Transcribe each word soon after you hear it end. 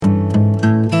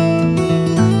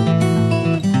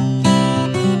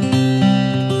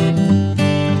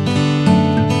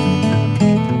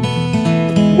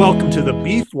to the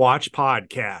Beef Watch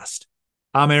podcast.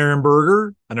 I'm Aaron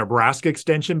Berger, a Nebraska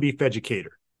Extension beef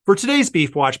educator. For today's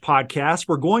Beef Watch podcast,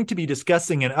 we're going to be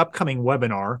discussing an upcoming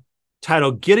webinar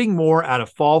titled Getting More Out of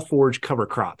Fall Forage Cover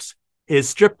Crops. Is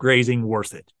Strip Grazing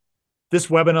Worth It? This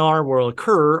webinar will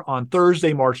occur on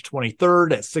Thursday, March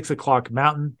 23rd at 6 o'clock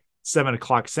Mountain, 7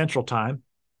 o'clock Central Time.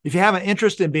 If you have an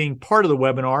interest in being part of the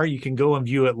webinar, you can go and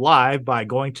view it live by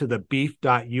going to the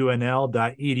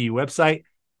beef.unl.edu website.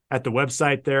 At the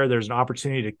website there's an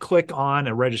opportunity to click on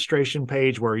a registration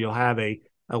page where you'll have a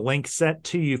link sent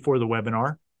to you for the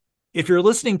webinar. If you're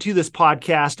listening to this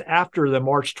podcast after the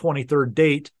March 23rd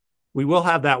date, we will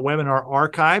have that webinar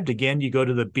archived. Again, you go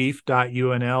to the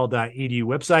beef.unl.edu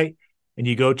website and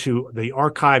you go to the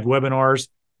archived webinars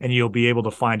and you'll be able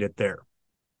to find it there.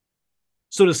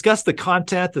 So to discuss the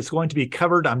content that's going to be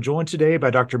covered, I'm joined today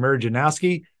by Dr. Mary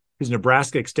Janowski, who's a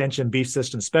Nebraska Extension Beef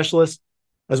System Specialist,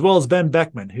 as well as Ben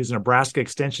Beckman, who's a Nebraska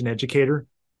Extension educator.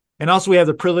 And also we have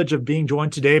the privilege of being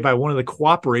joined today by one of the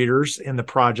cooperators in the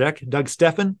project, Doug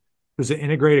Steffen, who's an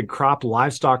integrated crop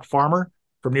livestock farmer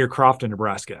from near Crofton,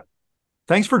 Nebraska.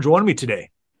 Thanks for joining me today.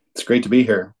 It's great to be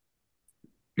here.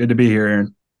 Good to be here,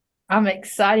 Aaron. I'm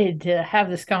excited to have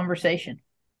this conversation.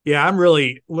 Yeah, I'm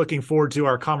really looking forward to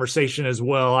our conversation as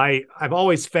well. I've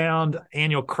always found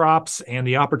annual crops and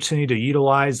the opportunity to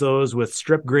utilize those with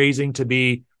strip grazing to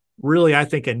be really, I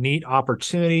think, a neat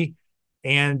opportunity.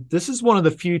 And this is one of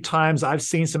the few times I've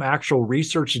seen some actual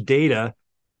research data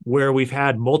where we've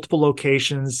had multiple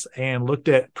locations and looked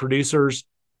at producers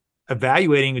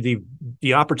evaluating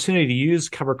the opportunity to use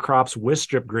cover crops with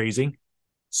strip grazing.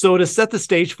 So to set the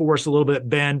stage for us a little bit,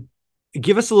 Ben,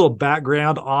 give us a little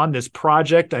background on this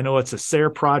project. I know it's a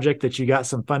SARE project that you got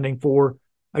some funding for.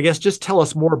 I guess just tell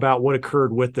us more about what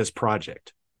occurred with this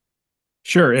project.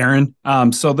 Sure, Aaron.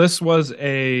 So this was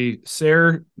a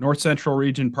SARE North Central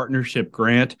Region Partnership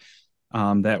grant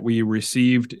that we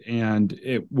received, and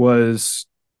it was,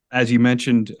 as you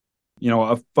mentioned,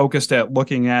 focused at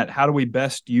looking at how do we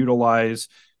best utilize,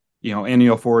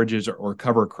 annual forages or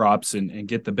cover crops and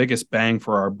get the biggest bang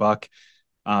for our buck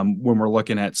when we're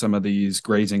looking at some of these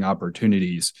grazing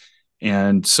opportunities.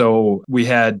 And so we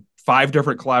had 5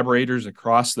 different collaborators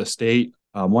across the state,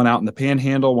 one out in the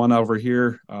Panhandle, one over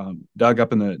here, Doug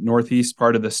up in the northeast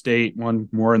part of the state, one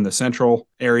more in the central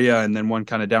area, and then one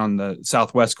kind of down the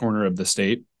southwest corner of the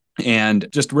state. And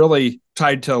just really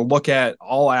tried to look at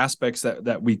all aspects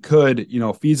that we could,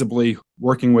 feasibly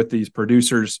working with these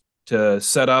producers to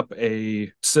set up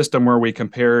a system where we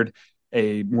compared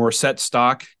a more set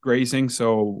stock grazing.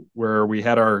 So where we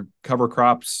had our cover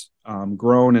crops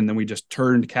grown and then we just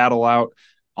turned cattle out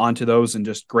onto those and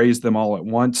just grazed them all at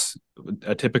once,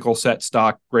 a typical set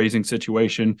stock grazing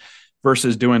situation,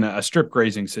 versus doing a strip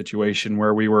grazing situation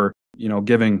where we were,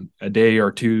 giving a day or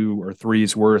 2 or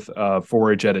 3's worth of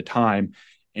forage at a time,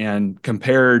 and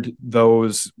compared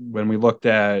those when we looked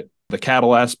at the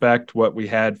cattle aspect, what we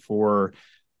had for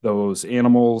those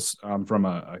animals from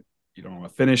a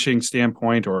finishing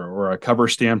standpoint or a cover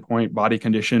standpoint, body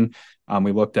condition.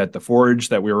 We looked at the forage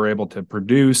that we were able to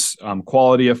produce,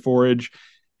 quality of forage,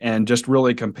 and just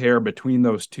really compare between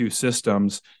those two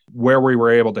systems where we were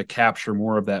able to capture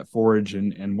more of that forage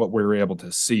and what we were able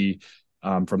to see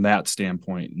from that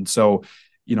standpoint. And so,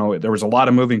 there was a lot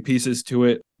of moving pieces to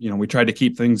it. We tried to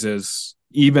keep things as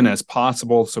even as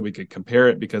possible so we could compare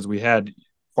it, because we had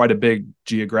quite a big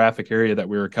geographic area that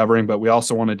we were covering, but we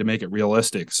also wanted to make it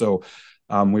realistic. So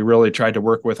we really tried to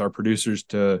work with our producers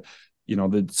to,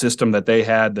 the system that they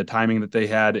had, the timing that they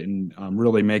had, and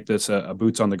really make this a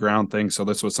boots on the ground thing. So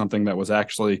this was something that was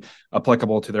actually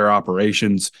applicable to their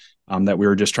operations that we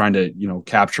were just trying to,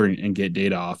 capture and get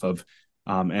data off of.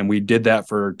 And we did that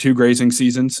for 2 grazing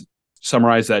seasons,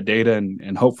 summarize that data,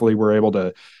 and hopefully we're able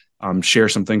to share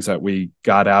some things that we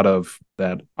got out of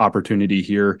that opportunity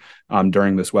here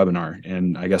during this webinar,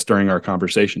 and I guess during our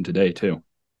conversation today too.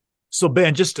 So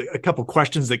Ben, just a couple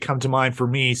questions that come to mind for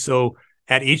me. So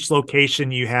at each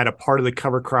location, you had a part of the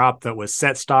cover crop that was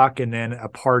set stock and then a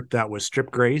part that was strip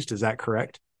grazed. Is that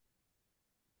correct?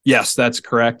 Yes, that's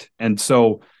correct. And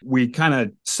so we kind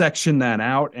of sectioned that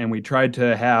out and we tried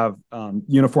to have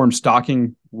uniform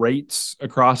stocking rates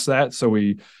across that. So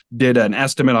we did an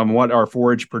estimate on what our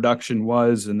forage production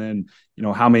was, and then,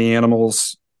 how many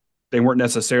animals. They weren't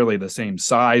necessarily the same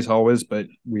size always, but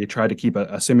we tried to keep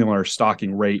a similar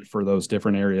stocking rate for those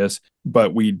different areas.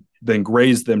 But we then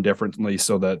grazed them differently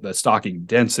so that the stocking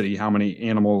density, how many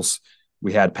animals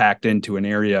we had packed into an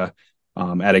area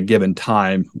at a given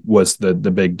time, was the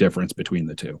big difference between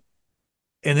the two.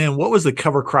 And then what was the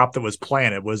cover crop that was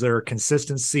planted? Was there a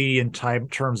consistency in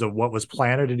terms of what was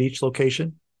planted at each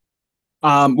location?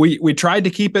 We tried to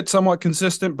keep it somewhat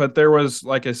consistent, but there was,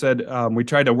 like I said, we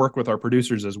tried to work with our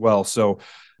producers as well. So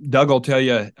Doug will tell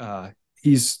you,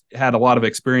 he's had a lot of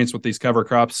experience with these cover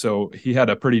crops, so he had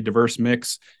a pretty diverse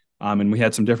mix. And we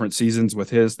had some different seasons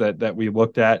with his that we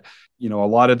looked at. A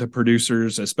lot of the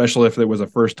producers, especially if it was a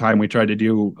first time, we tried to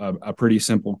do a pretty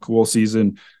simple cool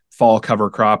season fall cover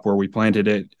crop where we planted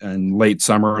it in late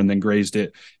summer and then grazed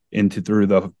it through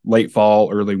the late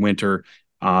fall, early winter,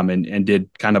 and did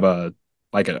kind of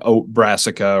like an oat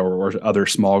brassica or other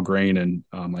small grain and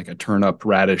like a turnip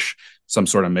radish, some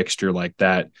sort of mixture like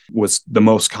that was the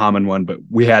most common one. But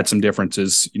we had some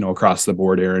differences, across the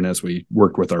board, Aaron, as we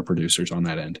worked with our producers on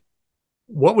that end.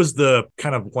 What was the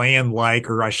kind of land like,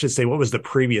 or I should say, what was the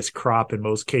previous crop in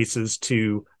most cases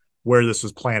to where this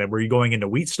was planted? Were you going into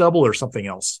wheat stubble or something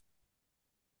else?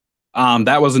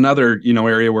 That was another,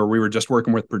 area where we were just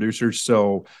working with producers.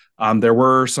 So there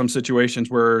were some situations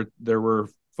where there were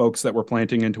folks that were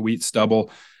planting into wheat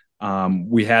stubble.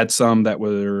 We had some that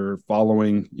were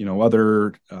following,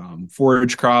 other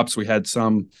forage crops. We had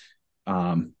some.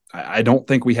 I don't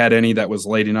think we had any that was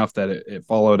late enough that it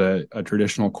followed a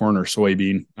traditional corn or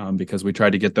soybean, because we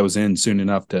tried to get those in soon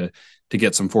enough to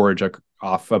get some forage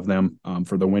off of them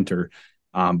for the winter.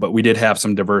 But we did have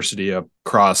some diversity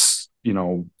across,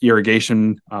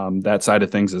 irrigation, that side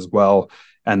of things as well,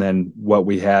 and then what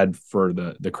we had for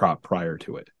the crop prior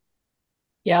to it.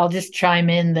 Yeah, I'll just chime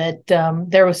in that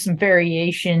there was some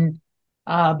variation,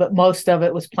 but most of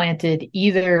it was planted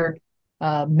either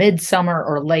midsummer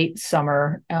or late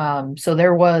summer. So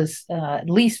there was at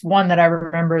least one that I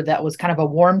remember that was kind of a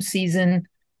warm season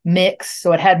mix.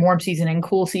 So it had warm season and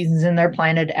cool seasons in there,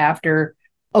 planted after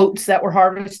oats that were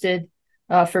harvested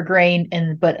for grain.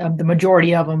 But the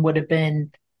majority of them would have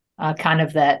been kind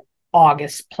of that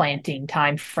August planting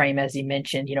time frame, as you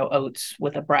mentioned, oats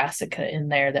with a brassica in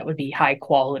there that would be high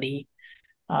quality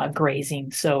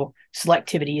grazing. So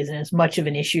selectivity isn't as much of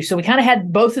an issue. So we kind of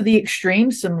had both of the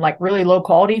extremes, some like really low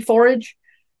quality forage,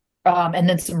 and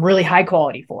then some really high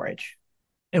quality forage.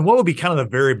 And what would be kind of the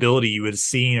variability you would have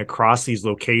seen across these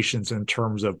locations in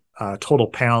terms of total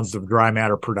pounds of dry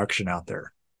matter production out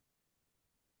there?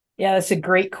 Yeah, that's a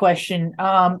great question.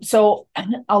 So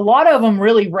a lot of them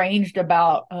really ranged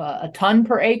about a ton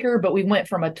per acre, but we went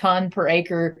from a ton per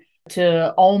acre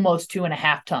to almost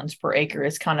 2.5 tons per acre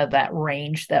is kind of that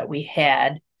range that we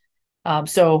had.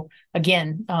 So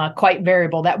again, quite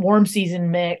variable. That warm season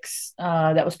mix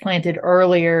that was planted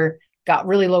earlier got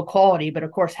really low quality, but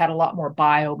of course had a lot more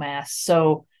biomass.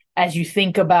 So as you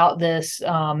think about this,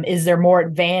 is there more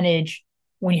advantage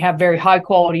when you have very high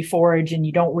quality forage and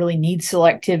you don't really need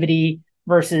selectivity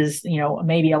versus,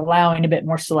 maybe allowing a bit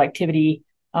more selectivity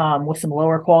with some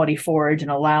lower quality forage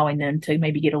and allowing them to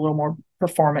maybe get a little more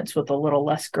performance with a little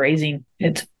less grazing?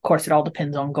 Of course, it all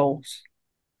depends on goals.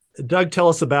 Doug, tell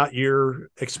us about your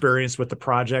experience with the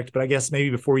project, but I guess maybe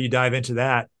before you dive into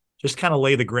that, just kind of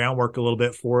lay the groundwork a little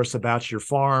bit for us about your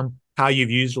farm, how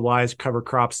you've utilized cover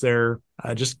crops there.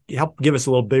 Just help give us a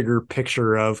little bigger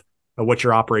picture of what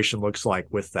your operation looks like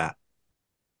with that.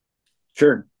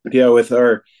 Sure. Yeah, with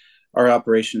our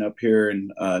operation up here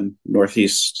in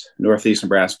northeast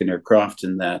Nebraska near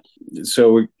Crofton, as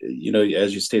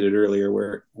you stated earlier,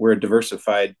 we're a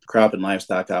diversified crop and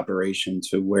livestock operation,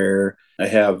 to where I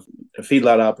have a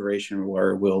feedlot operation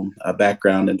where we'll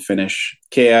background and finish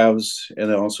calves,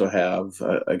 and I also have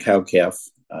a cow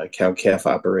calf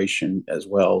operation as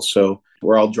well. So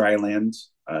we're all dry land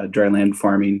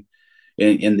farming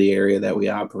in the area that we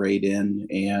operate in,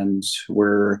 and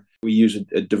we use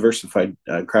a diversified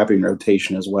cropping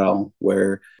rotation as well,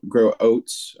 where we grow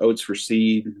oats for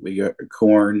seed. We got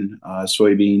corn,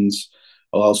 soybeans.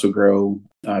 I'll also grow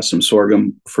some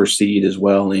sorghum for seed as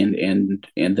well, and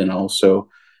then also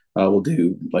we'll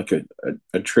do like a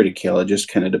triticale. It just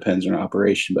kind of depends on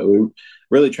operation, but we're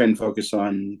really trying to focus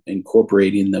on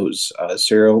incorporating those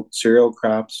cereal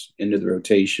crops into the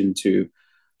rotation to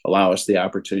allow us the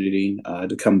opportunity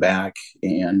to come back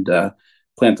and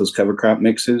plant those cover crop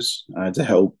mixes to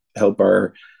help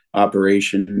our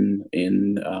operation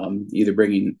in either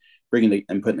bringing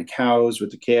and putting the cows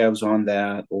with the calves on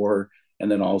that, and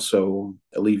then also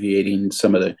alleviating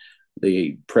some of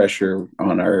the pressure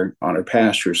on our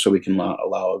pastures, so we can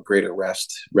allow a greater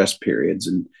rest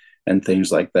periods and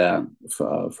things like that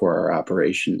for our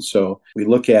operation. So we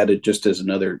look at it just as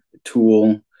another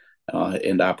tool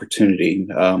and opportunity.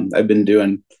 I've been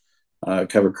doing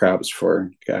cover crops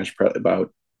for, probably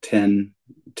about 10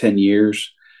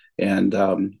 years. And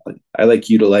I like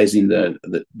utilizing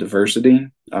the diversity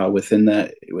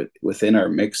within our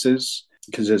mixes,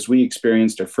 because as we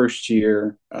experienced our first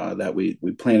year that we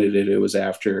planted it, it was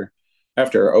after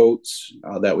after our oats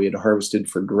that we had harvested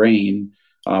for grain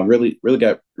really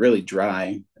got really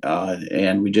dry,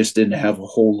 and we just didn't have a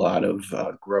whole lot of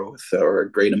growth or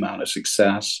a great amount of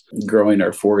success growing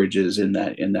our forages in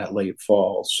that late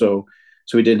fall. So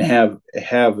we didn't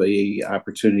have a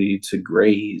opportunity to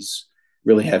graze,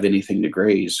 really have anything to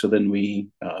graze. So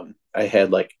then I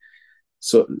had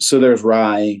so there's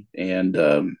rye and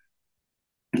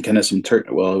kind of some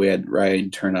we had rye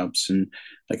and turnips and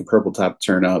like a purple top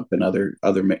turnip and other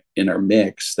in our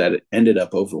mix that ended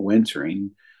up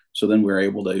overwintering. So then we were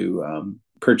able to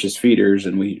purchase feeders,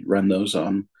 and we run those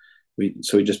on. We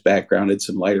just backgrounded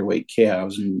some lighter weight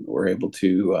calves, and we're able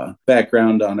to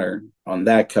background on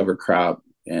that cover crop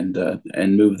and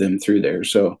move them through there.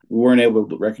 So we weren't able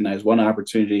to recognize one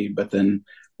opportunity, but then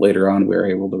later on we were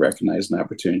able to recognize an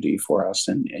opportunity for us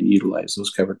and utilize those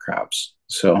cover crops.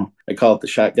 So I call it the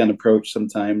shotgun approach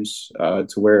sometimes, to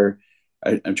where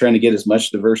I'm trying to get as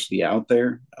much diversity out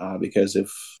there, because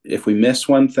if we miss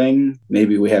one thing,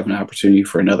 maybe we have an opportunity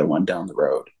for another one down the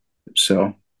road.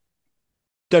 So,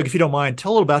 Doug, if you don't mind,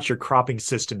 tell a little about your cropping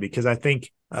system, because I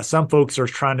think some folks are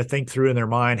trying to think through in their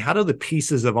mind, how do the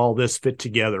pieces of all this fit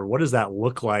together? What does that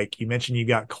look like? You mentioned you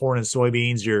got corn and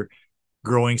soybeans, you're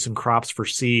growing some crops for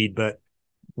seed, but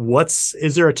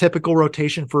is there a typical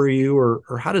rotation for you,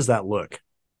 or how does that look?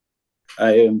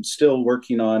 I am still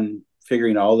working on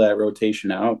figuring all that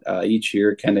rotation out. Each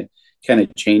year kind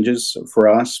of changes for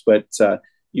us, but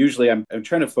usually I'm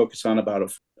trying to focus on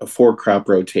about a 4-crop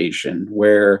rotation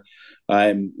where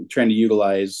I'm trying to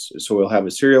utilize. So we'll have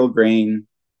a cereal grain,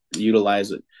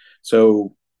 utilize it.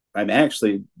 So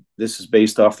this is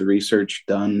based off the research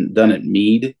done at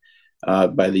Meade,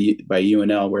 by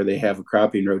UNL, where they have a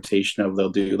cropping rotation of, they'll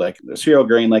do like a cereal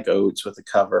grain like oats with a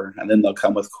cover, and then they'll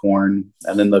come with corn,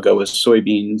 and then they'll go with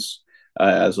soybeans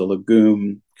as a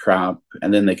legume crop,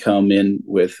 and then they come in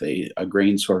with a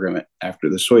grain sorghum after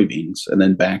the soybeans, and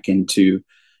then back into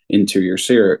your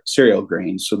cereal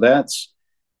grains. So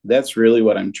that's really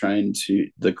what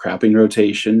the cropping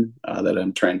rotation that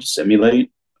I'm trying to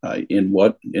simulate in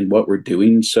what we're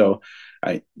doing. So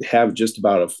I have just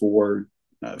about a four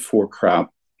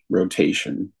crop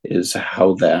rotation is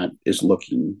how that is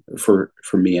looking for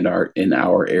me in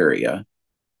our area.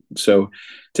 So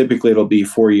typically it'll be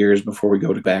 4 years before we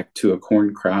go back to a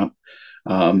corn crop.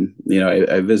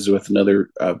 I visited with another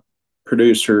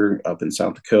producer up in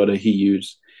South Dakota.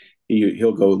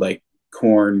 He'll go like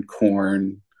corn,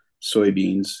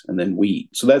 soybeans, and then wheat.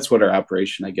 So that's what our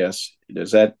operation, I guess.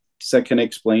 Does that kind of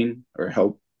explain or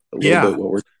help a little bit what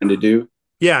we're trying to do?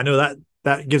 Yeah, no,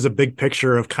 that gives a big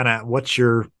picture of kind of what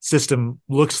your system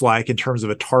looks like in terms of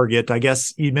a target. I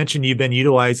guess you mentioned you've been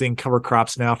utilizing cover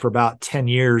crops now for about 10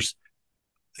 years.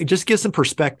 Just give some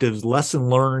perspectives, lesson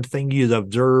learned, thing you've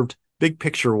observed, big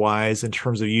picture wise, in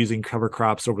terms of using cover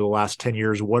crops over the last 10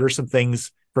 years. What are some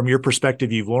things from your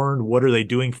perspective you've learned? What are they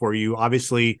doing for you?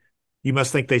 Obviously, you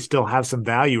must think they still have some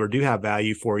value or do have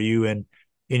value for you in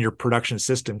your production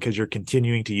system because you're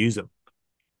continuing to use them.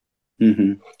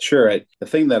 Mm-hmm. Sure. The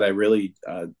thing that I really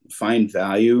find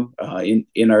value in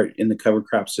the cover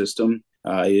crop system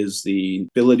is the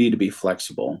ability to be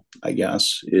flexible, I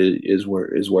guess, is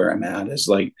where I'm at. Is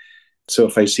like, so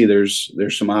if I see there's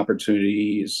some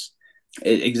opportunities,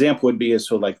 example would be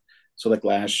like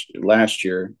last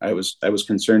year I was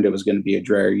concerned it was going to be a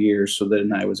drier year, so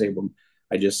then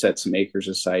I just set some acres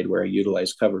aside where I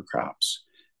utilized cover crops.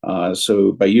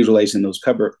 So by utilizing those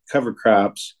cover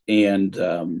crops and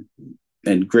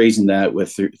grazing that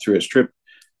through a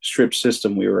strip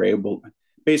system, we were able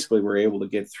to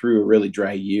get through a really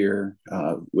dry year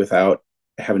without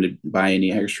having to buy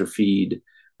any extra feed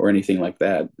or anything like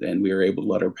that. And we were able to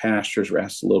let our pastures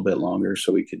rest a little bit longer,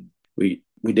 so we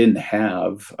didn't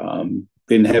have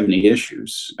any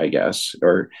issues, I guess.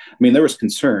 Or I mean, there was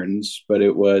concerns, but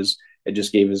it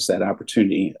just gave us that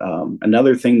opportunity.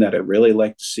 Another thing that I really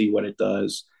like to see what it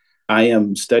does, I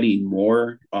am studying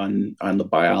more on the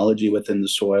biology within the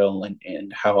soil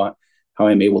and how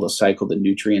I'm able to cycle the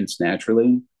nutrients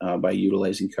naturally by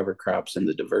utilizing cover crops and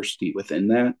the diversity within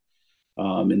that.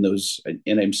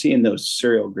 And I'm seeing those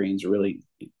cereal grains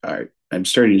I'm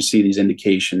starting to see these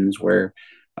indications where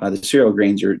the cereal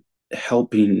grains are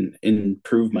helping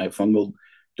improve my fungal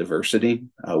diversity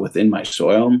within my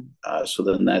soil. So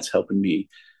then that's helping me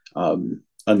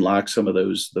unlock some of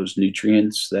those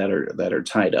nutrients that are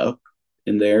tied up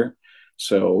in there.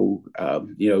 So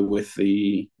with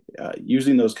the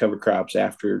using those cover crops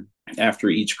after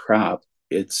each crop,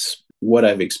 it's what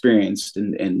I've experienced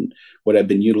and what I've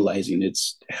been utilizing.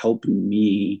 It's helping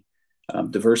me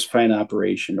diversify an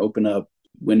operation, open up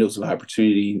windows of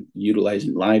opportunity,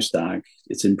 utilizing livestock.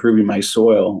 It's improving my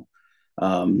soil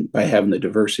by having the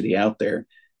diversity out there.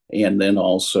 And then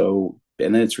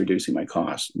it's reducing my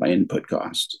cost, my input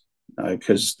cost,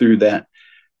 because through that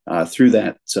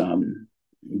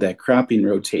cropping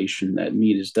rotation that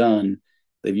meat has done,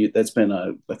 that's been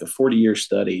a 40-year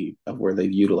study of where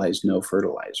they've utilized no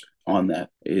fertilizer on that,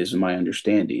 is my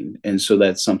understanding. And so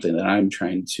that's something that I'm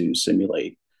trying to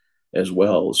simulate as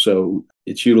well. So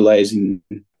it's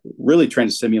really trying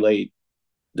to simulate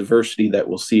diversity that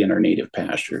we'll see in our native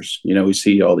pastures. We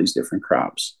see all these different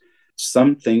crops.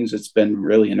 Some things it's been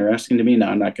really interesting to me.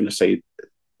 Now, I'm not going to say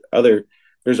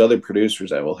there's other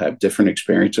producers that will have different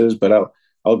experiences, but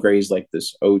I'll graze like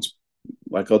this oats,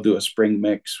 like I'll do a spring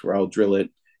mix where I'll drill it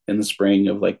in the spring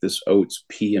of like this oats,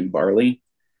 pea, and barley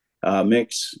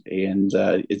mix. And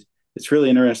it's really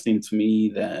interesting to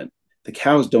me that the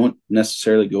cows don't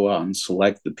necessarily go out and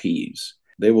select the peas.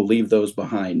 They will leave those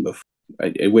behind before,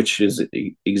 which is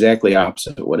exactly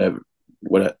opposite of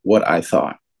what I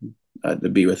thought to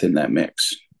be within that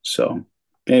mix. So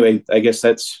anyway, I guess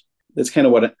that's kind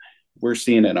of what we're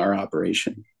seeing in our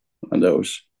operation on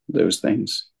those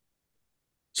things.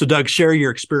 So Doug, share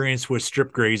your experience with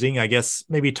strip grazing. I guess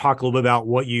maybe talk a little bit about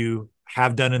what you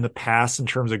have done in the past in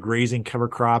terms of grazing cover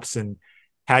crops, and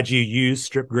had you used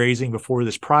strip grazing before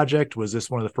this project? Was this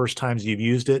one of the first times you've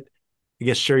used it? I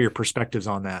guess share your perspectives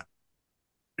on that.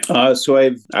 So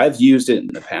I've used it in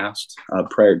the past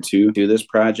prior to this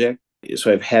project.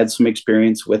 So I've had some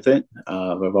experience with it.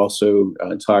 I've also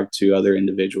talked to other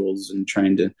individuals and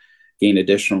trying to gain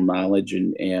additional knowledge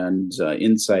and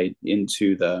insight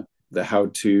into the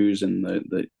how-tos and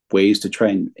the ways to try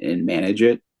and manage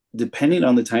it. Depending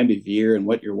on the time of year and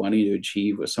what you're wanting to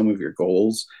achieve with some of your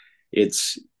goals,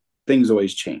 things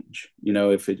always change.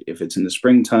 If it's in the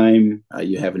springtime,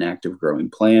 you have an active growing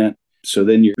plant. So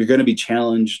then you're going to be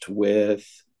challenged with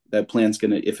that plant's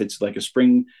going to, if it's like a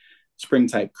spring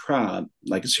type crop,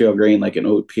 like a cereal grain, like an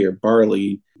oat, pea, or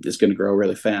barley, is going to grow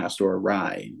really fast, or a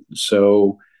rye.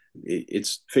 So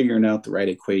it's figuring out the right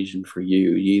equation for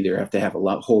you. You either have to have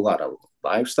whole lot of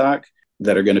livestock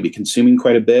that are going to be consuming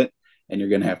quite a bit, and you're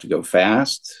going to have to go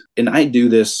fast. And I do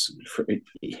this for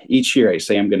each year. I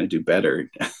say I'm going to do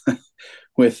better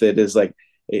with it. Is like,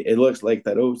 it looks like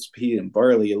that oats, pea, and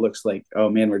barley. It looks like, oh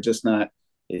man,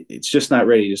 it's just not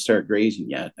ready to start grazing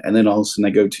yet. And then all of a sudden I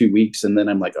go 2 weeks, and then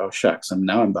I'm like, oh shucks, I'm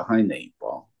behind the 8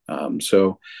 ball.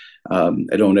 So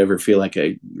I don't ever feel like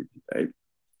I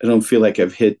don't feel like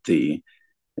I've hit the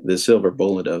silver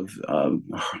bullet of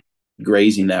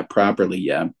grazing that properly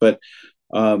yet. But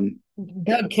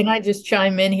Doug, can I just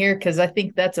chime in here? Because I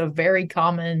think that's a very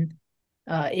common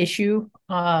issue.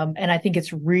 And I think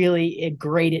it's really a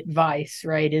great advice,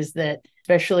 right? Is that,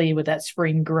 especially with that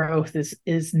spring growth,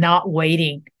 is not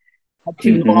waiting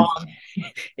too long.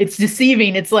 It's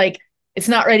deceiving. It's like, it's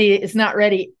not ready. It's not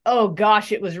ready. Oh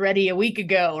gosh, it was ready a week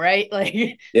ago, right? Like,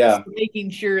 yeah, so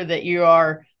making sure that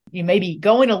you may be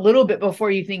going a little bit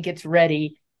before you think it's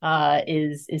ready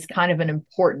is kind of an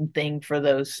important thing for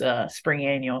those spring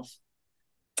annuals.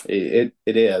 It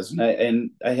is,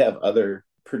 and I have other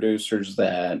producers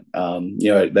that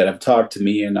that have talked to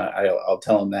me, and I'll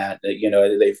tell them that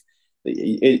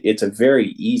it's a very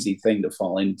easy thing to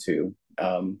fall into.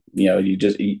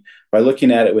 By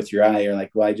looking at it with your eye, you're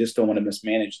like, well, I just don't want to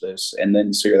mismanage this, and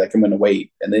then so you're like, I'm going to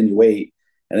wait, and then you wait,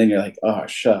 and then you're like, oh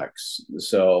shucks.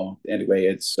 So anyway,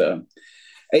 it's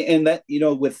and that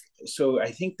so I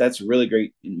think that's really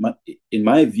great in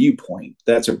my viewpoint.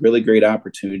 That's a really great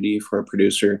opportunity for a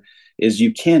producer, is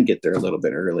you can get there a little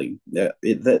bit early.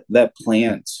 That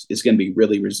plant is going to be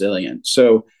really resilient.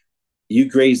 So you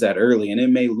graze that early, and it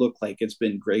may look like it's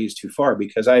been grazed too far,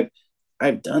 because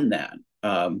I've done that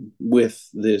with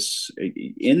this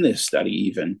in this study,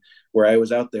 even where I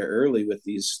was out there early with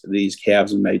these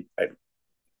calves, and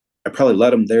I probably let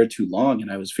them there too long,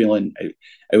 and I was feeling I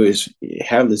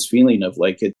have this feeling of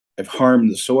like I've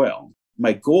harmed the soil.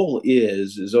 My goal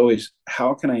is always,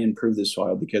 how can I improve the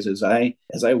soil? Because as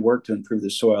I work to improve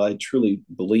the soil, I truly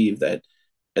believe that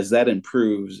as that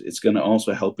improves, it's going to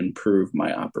also help improve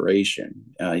my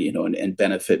operation, and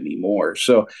benefit me more.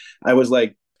 So I was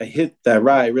like, I hit that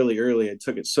rye really early. I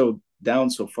took it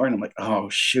down so far, and I'm like, oh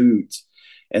shoot.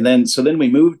 And then we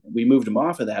moved them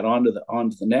off of that onto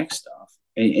the next stuff.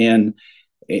 And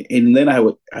then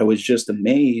I was just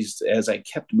amazed as I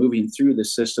kept moving through the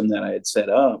system that I had set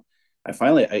up.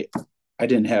 I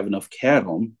didn't have enough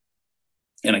cattle,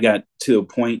 and I got to a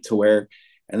point to where,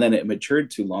 and then it matured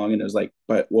too long, and it was like,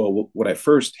 what I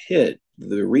first hit,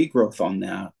 the regrowth on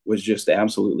that was just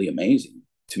absolutely amazing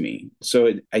to me.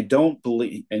 So I don't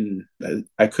believe, and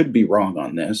I could be wrong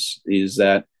on this, is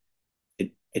that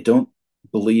I don't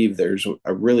believe there's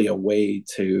really a way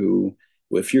to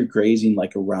if you're grazing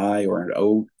like a rye or an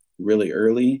oat really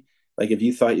early, like if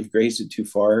you thought you've grazed it too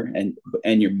far and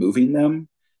you're moving them,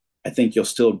 I think you'll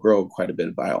still grow quite a bit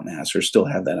of biomass or still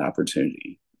have that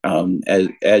opportunity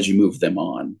as you move them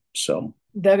on. So,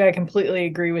 Doug, I completely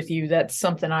agree with you. That's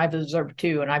something I've observed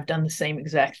too, and I've done the same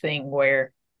exact thing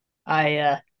where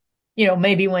I,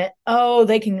 maybe went, oh,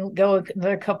 they can go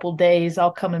a couple days.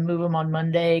 I'll come and move them on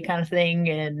Monday, kind of thing,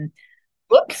 and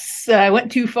whoops, I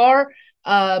went too far.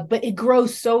 But it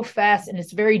grows so fast, and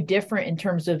it's very different in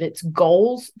terms of its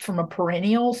goals from a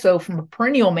perennial. So from a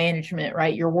perennial management,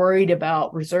 right, you're worried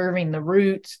about reserving the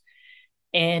roots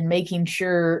and making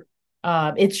sure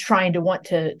it's trying to want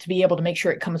to be able to make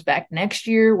sure it comes back next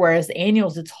year. Whereas the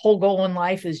annuals, its whole goal in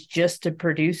life is just to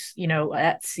produce,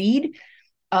 that seed.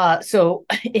 So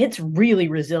it's really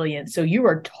resilient. So you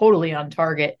are totally on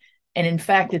target. And in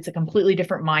fact, it's a completely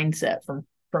different mindset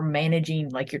from managing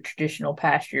like your traditional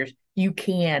pastures. You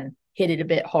can hit it a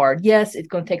bit hard. Yes, it's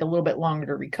going to take a little bit longer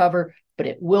to recover, but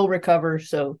it will recover.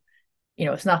 So,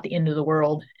 it's not the end of the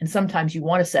world. And sometimes you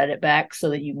want to set it back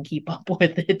so that you can keep up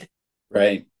with it.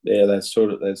 Right. Yeah, that's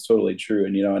totally true.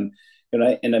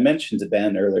 And I mentioned to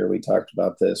Ben earlier, we talked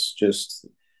about this just,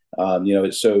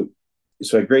 so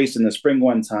I grazed in the spring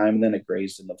one time and then I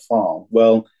grazed in the fall.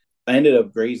 Well, I ended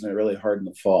up grazing it really hard in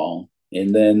the fall.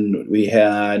 And then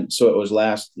so it was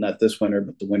not this winter,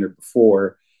 but the winter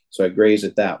before. So I grazed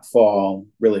it that fall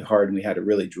really hard, and we had a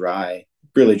really dry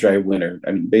winter.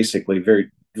 I mean, basically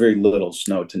very, very little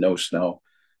snow to no snow.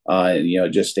 And, it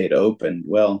just stayed open.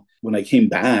 Well, when I came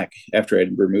back after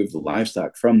I'd removed the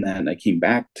livestock from that and I came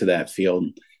back to that field,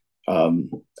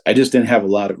 I just didn't have a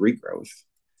lot of regrowth.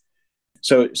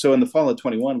 So in the fall of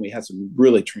 21, we had some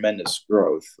really tremendous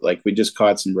growth. Like we just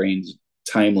caught some rains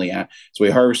timely. So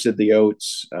we harvested the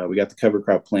oats. We got the cover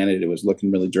crop planted. It was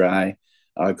looking really dry.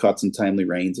 Caught some timely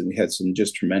rains, and we had some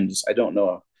just tremendous. I don't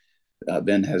know if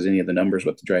Ben has any of the numbers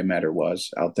what the dry matter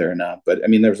was out there or not, but I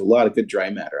mean, there was a lot of good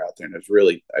dry matter out there, and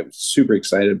I was super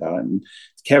excited about it. And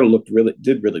the cattle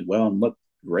did really well and looked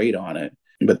great on it.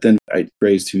 But then I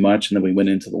grazed too much, and then we went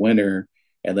into the winter,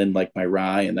 and then like my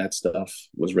rye and that stuff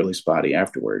was really spotty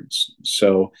afterwards.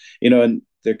 So, and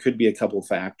there could be a couple of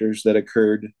factors that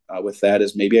occurred with that,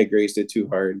 is maybe I grazed it too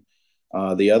hard.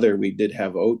 The other, we did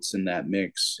have oats in that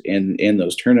mix and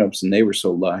those turnips, and they were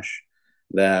so lush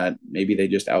that maybe they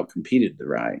just outcompeted the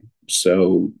rye.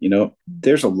 So,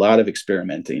 there's a lot of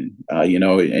experimenting,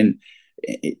 and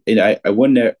I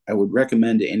would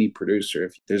recommend to any producer,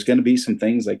 if there's going to be some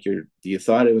things like you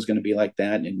thought it was going to be like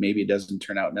that, and maybe it doesn't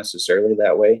turn out necessarily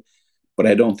that way, but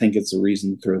I don't think it's a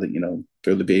reason to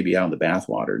throw the baby out in the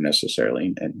bathwater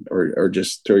necessarily, or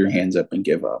just throw your hands up and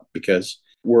give up, because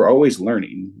we're always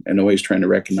learning and always trying to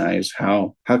recognize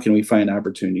how can we find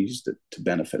opportunities to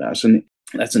benefit us. And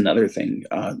that's another thing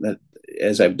that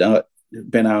as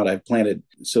been out, I've planted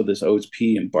this oats,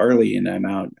 pea, and barley, and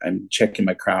I'm checking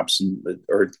my crops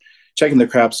or checking the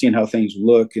crops, seeing how things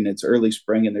look, and it's early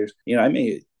spring, and there's, I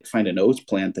may find an oats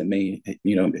plant that may,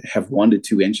 have 1 to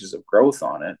 2 inches of growth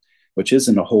on it, which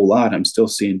isn't a whole lot. I'm still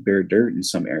seeing bare dirt in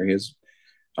some areas.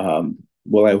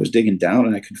 Well, I was digging down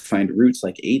and I could find roots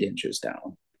like 8 inches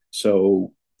down.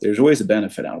 So there's always a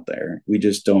benefit out there. We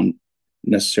just don't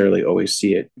necessarily always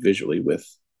see it visually with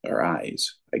our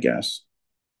eyes, I guess.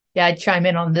 Yeah, I'd chime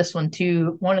in on this one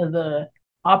too. One of the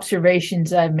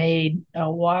observations I made a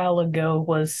while ago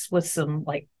was with some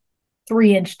like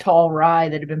 3-inch tall rye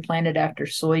that had been planted after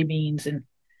soybeans, and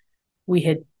we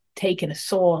had taken a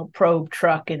soil probe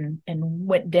truck and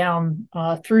went down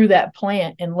through that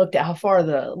plant and looked at how far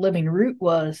the living root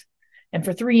was. And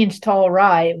for 3-inch tall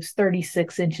rye, it was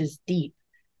 36 inches deep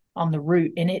on the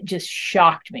root. And it just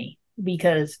shocked me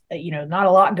because, not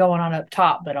a lot going on up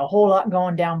top, but a whole lot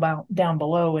going down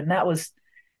below. And that was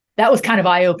kind of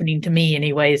eye-opening to me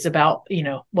anyways, about,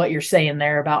 what you're saying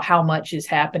there about how much is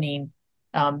happening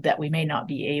that we may not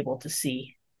be able to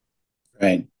see.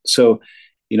 Right. So,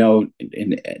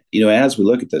 as we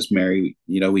look at this, Mary,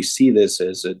 we see this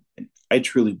as I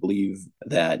truly believe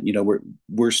that,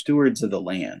 we're stewards of the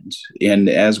land. And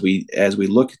as we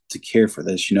look to care for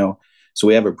this, so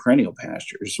we have our perennial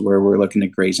pastures where we're looking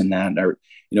at grazing that. And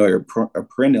our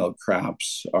perennial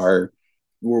crops we're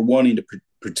wanting to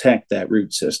protect that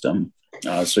root system.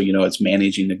 So, it's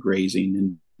managing the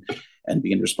grazing and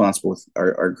being responsible with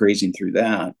our grazing through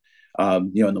that.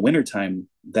 In the wintertime,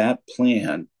 that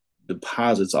plant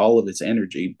deposits all of its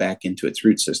energy back into its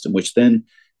root system, which then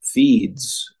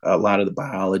feeds a lot of the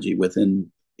biology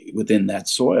within that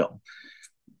soil.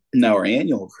 Now, our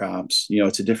annual crops,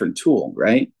 it's a different tool,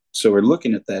 right? So we're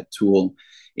looking at that tool,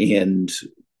 and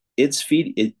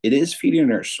it is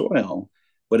feeding our soil,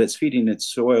 but it's feeding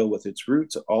its soil with its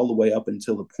roots all the way up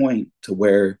until the point to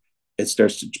where it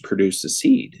starts to produce the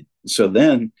seed. So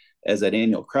then as that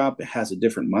annual crop, it has a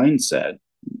different mindset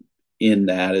in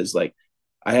that is like,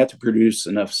 I have to produce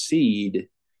enough seed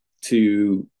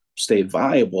to stay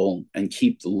viable and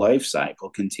keep the life cycle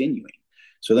continuing.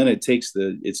 So then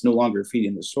it's no longer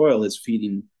feeding the soil, it's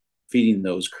feeding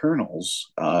those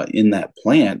kernels in that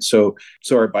plant. So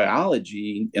our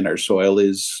biology in our soil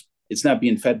it's not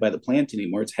being fed by the plant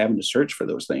anymore. It's having to search for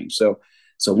those things.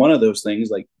 So one of those things,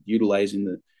 like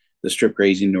utilizing the strip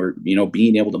grazing, or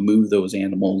being able to move those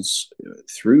animals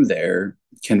through there,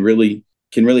 can really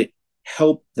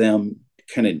help them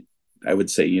kind of, I would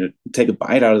say, take a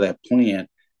bite out of that plant,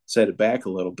 set it back a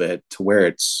little bit to where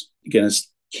it's going to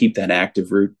keep that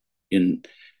active root in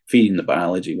feeding the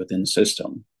biology within the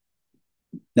system.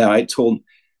 Now, I told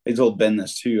Ben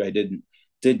this too. I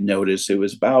did notice it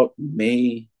was about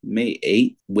May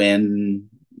 8th when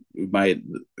my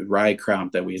rye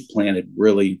crop that we had planted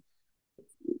really,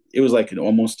 it was like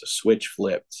almost a switch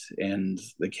flipped, and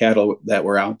the cattle that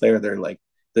were out there, they're like,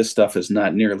 this stuff is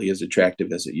not nearly as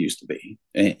attractive as it used to be,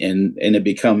 and it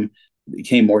became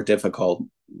more difficult.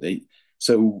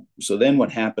 So then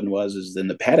what happened was then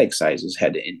the paddock sizes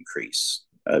had to increase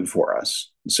for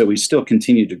us. So we still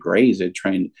continued to graze it,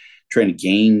 trying to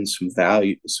gain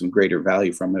some greater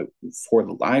value from it for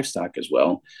the livestock as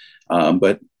well.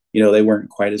 But they weren't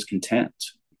quite as content.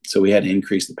 So we had to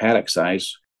increase the paddock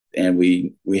size, and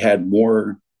we had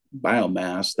more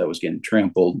biomass that was getting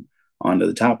trampled onto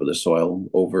the top of the soil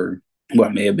over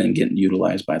what may have been getting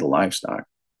utilized by the livestock.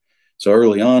 So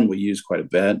early on, we used quite a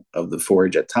bit of the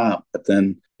forage at top, but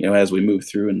then, as we moved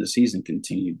through and the season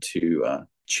continued to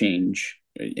change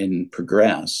and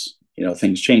progress,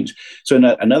 things changed. So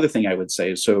another thing I would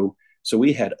say, so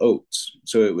we had oats.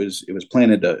 So it was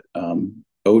planted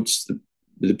oats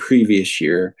the previous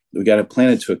year. We got it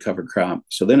planted to a cover crop.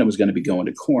 So then it was going to be going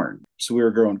to corn. So we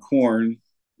were growing corn,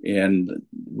 and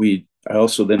I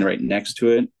also then right next to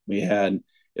it, it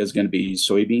was going to be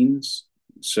soybeans.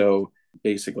 So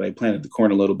basically I planted the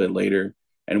corn a little bit later,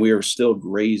 and we were still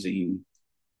grazing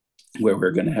where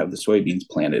we're going to have the soybeans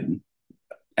planted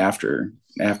after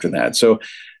that. So,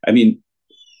 I mean,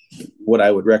 what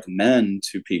I would recommend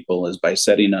to people is by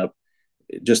setting up,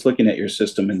 just looking at your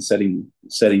system and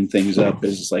setting things up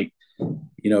is like,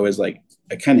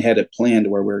 I kind of had it planned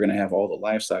where we're going to have all the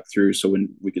livestock through, so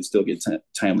when we could still get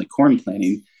timely corn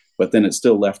planting, but then it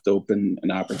still left open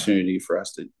an opportunity for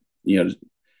us to,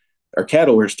 our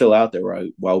cattle were still out there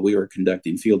while we were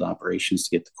conducting field operations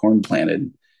to get the corn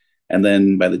planted. And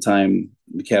then by the time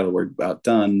the cattle were about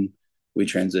done, we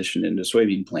transitioned into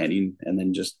soybean planting, and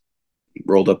then just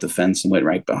rolled up the fence and went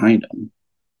right behind them.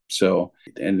 So,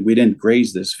 and we didn't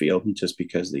graze this field just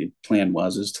because the plan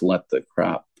is to let the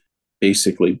crop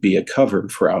basically be a cover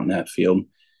for out in that field.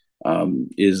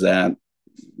 Is that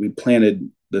we planted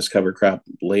this cover crop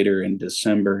later in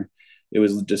December. It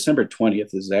was December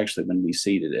 20th is actually when we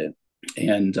seeded it.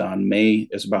 And on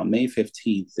it's about May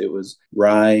 15th, it was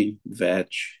rye,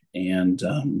 vetch, and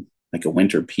like a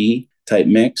winter pea type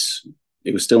mix.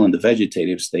 It was still in the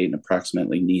vegetative state and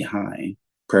approximately knee high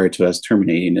prior to us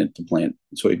terminating it to plant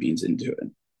soybeans into it,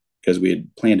 because we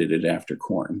had planted it after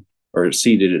corn, or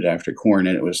seeded it after corn,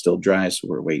 and it was still dry, so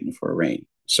we're waiting for a rain.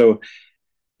 So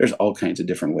there's all kinds of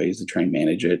different ways to try and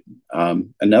manage it.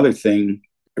 Another thing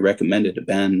I recommended to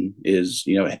Ben is,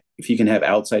 if you can have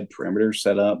outside perimeters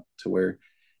set up to where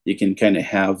you can kind of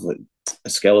have a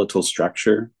skeletal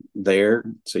structure there,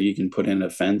 so you can put in a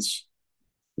fence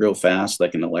real fast,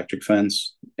 like an electric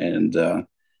fence, and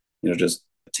just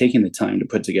taking the time to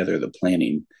put together the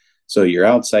planning. So your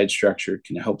outside structure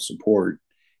can help support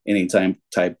any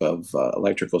type of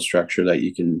electrical structure that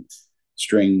you can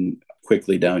string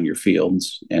quickly down your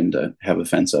fields, and have a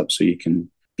fence up so you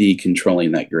can be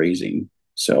controlling that grazing.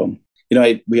 So,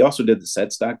 we also did the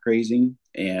set stock grazing,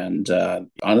 and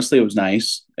honestly, it was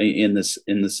nice in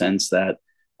the sense that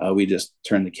we just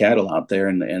turned the cattle out there,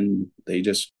 and they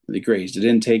grazed. It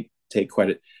didn't take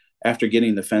after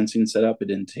getting the fencing set up, it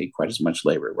didn't take quite as much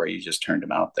labor where you just turned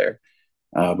them out there.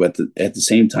 But at the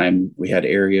same time, we had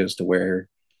areas to where,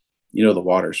 the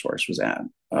water source was at.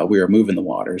 We were moving the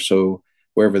water. So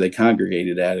wherever they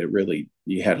congregated at,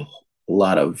 you had a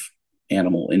lot of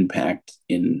animal impact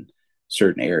in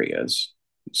certain areas.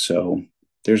 So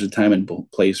there's a time and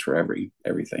place for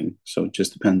everything. So it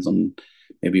just depends on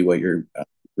maybe what your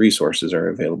resources are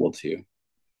available to you.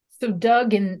 So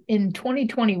Doug, in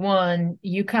 2021,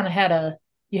 you kind of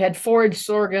had forage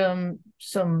sorghum,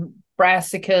 some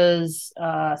brassicas,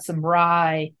 some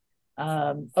rye,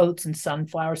 oats and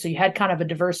sunflower. So you had kind of a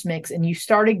diverse mix, and you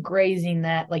started grazing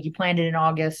that, like you planted in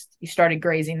August, you started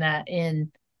grazing that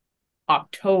in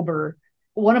October.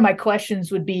 One of my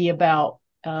questions would be about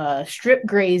strip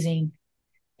grazing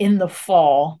in the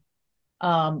fall.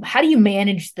 How do you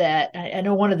manage that? I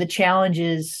know one of the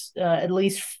challenges, at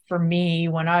least for me,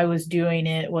 when I was doing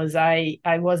it, was I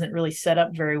wasn't really set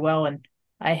up very well, and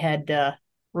I had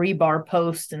rebar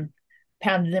posts and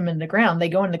pounded them in the ground. They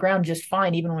go in the ground just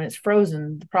fine, even when it's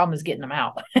frozen. The problem is getting them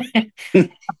out.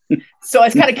 So I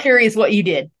was kind of curious what you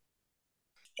did.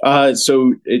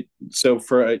 So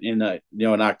for in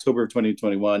October of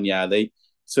 2021, yeah,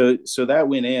 so that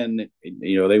went in,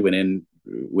 they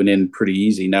went in pretty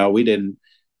easy. Now we didn't.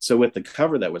 So with the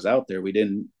cover that was out there, we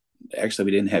didn't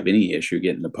have any issue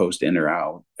getting the post in or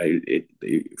out.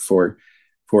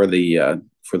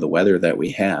 For the weather that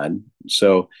we had.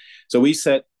 So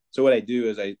what I do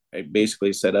is I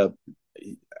basically set up.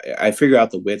 I figure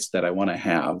out the widths that I want to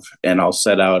have, and I'll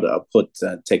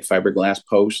take fiberglass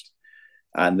post,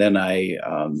 and then I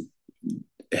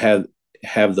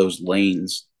have those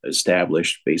lanes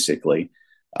established basically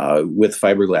with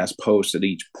fiberglass posts at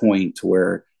each point to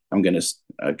where I'm going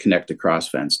to connect the cross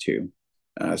fence to.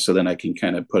 So then I can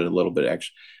kind of put a little bit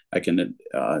extra. I can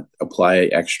apply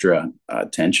extra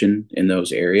tension in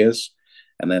those areas,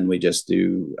 and then we just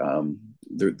do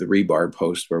the rebar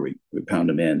post where we pound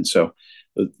them in. So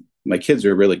my kids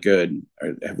are really good.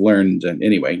 Have learned, and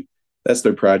anyway, that's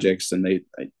their projects, and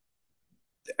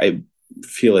I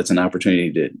feel it's an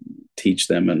opportunity to teach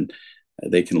them, and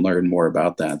they can learn more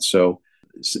about that. So,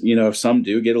 if some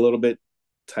do get a little bit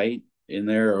tight in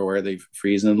there, or where they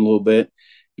freeze in a little bit,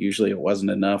 usually it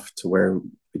wasn't enough to where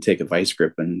we take a vice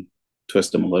grip and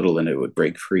twist them a little and it would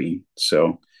break free.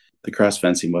 So the cross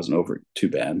fencing wasn't over too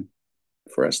bad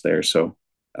for us there. So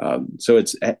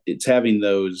it's having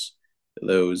those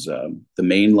the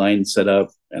main line set up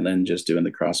and then just doing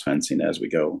the cross fencing as we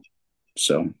go.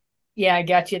 So yeah, I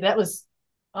got you. That was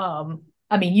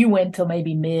you went till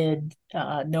maybe mid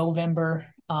November.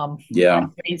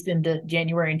 Raised into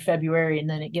January and February, and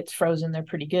then it gets frozen. They're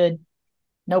pretty good.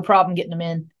 No problem getting them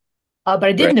in. But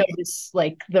I did notice,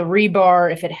 like, the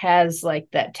rebar, if it has like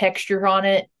that texture on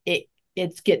it,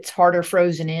 it gets harder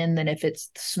frozen in than if it's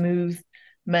smooth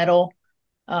metal.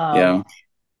 That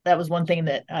was one thing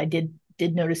that I did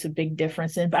notice a big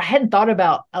difference in. But I hadn't thought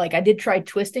about, like, I did try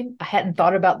twisting. I hadn't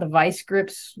thought about the vice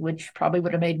grips, which probably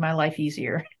would have made my life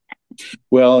easier.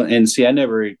 Well, and see, I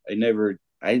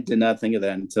did not think of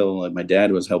that until my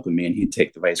dad was helping me, and he'd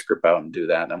take the vice grip out and do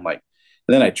that. And I'm like,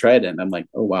 and then I tried it, and I'm like,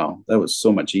 oh wow, that was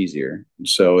so much easier.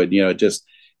 So it just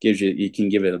gives you can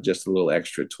give it just a little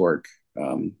extra torque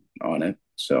on it.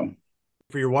 So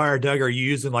for your wire, Doug, are you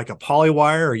using like a poly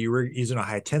wire? Or are you using a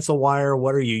high tensile wire?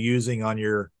 What are you using on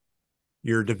your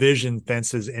division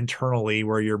fences internally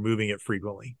where you're moving it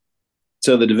frequently?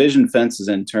 So the division fences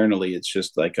internally, it's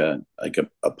just like a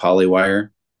poly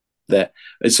wire that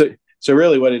so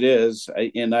really what it is,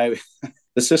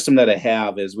 the system that I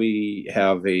have is we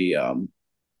have a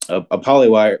poly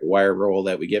wire roll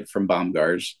that we get from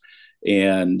Baumgars,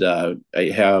 and I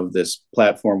have this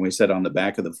platform we set on the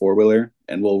back of the four-wheeler,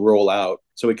 and we'll roll out.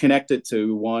 So we connect it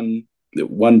to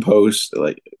one post,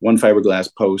 like one fiberglass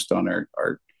post on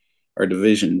our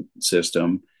division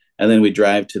system, and then we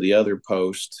drive to the other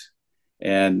post,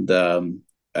 and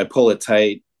I pull it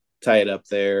tight, tie it up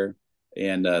there,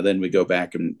 and then we go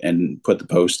back and put the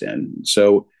post in.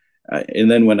 So, and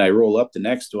then when I roll up the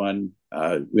next one,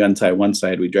 we untie one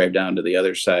side, we drive down to the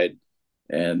other side,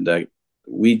 and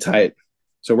we tie it.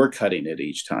 So we're cutting it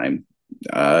each time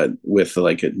with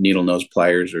like a needle nose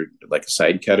pliers or like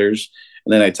side cutters.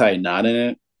 And then I tie a knot in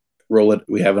it, roll it.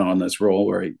 We have it on this roll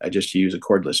where I just use a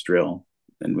cordless drill,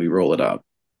 and we roll it up.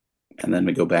 And then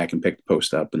we go back and pick the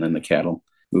post up, and then the cattle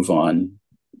move on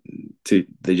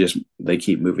they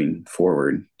keep moving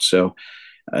forward. So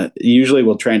usually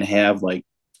we'll try and have like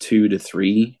 2 to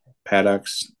 3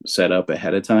 paddocks set up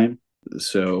ahead of time.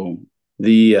 So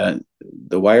the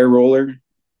wire roller,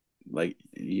 like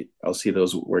I'll see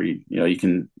those where you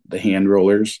can, the hand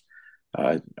rollers.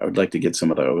 I would like to get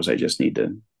some of those. I just need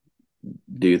to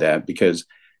do that because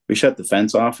we shut the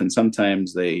fence off, and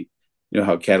sometimes they,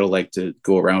 how cattle like to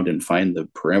go around and find the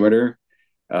perimeter.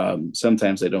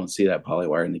 Sometimes they don't see that poly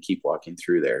wire and they keep walking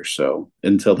through there. So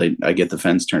until I get the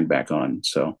fence turned back on.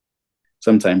 So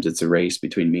sometimes it's a race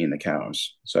between me and the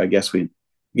cows. So I guess we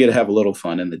get to have a little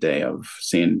fun in the day of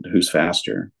seeing who's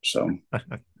faster. So,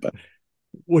 but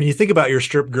when you think about your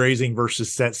strip grazing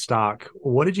versus set stock,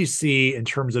 what did you see in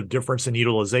terms of difference in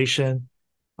utilization?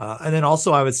 And then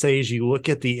also I would say, as you look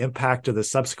at the impact of the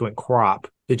subsequent crop,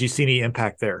 did you see any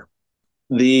impact there?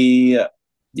 The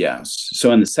Yes.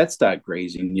 So in the set stock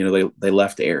grazing, they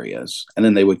left areas and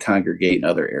then they would congregate in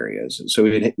other areas. So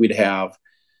we'd have,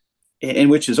 and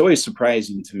which is always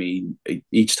surprising to me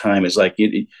each time, is like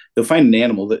you'll find an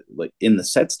animal that, like, in the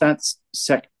set stock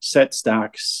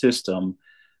system,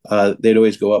 they'd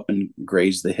always go up and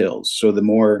graze the hills. So the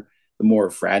more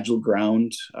fragile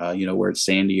ground, where it's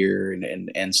sandier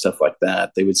and stuff like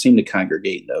that, they would seem to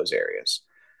congregate in those areas.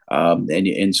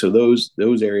 And so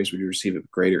those areas would receive a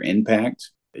greater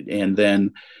impact. And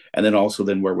then also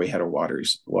then where we had a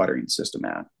watering system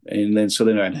at. And then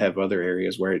I'd have other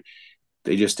areas where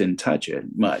they just didn't touch it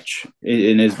much.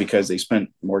 And it's because they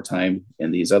spent more time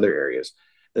in these other areas.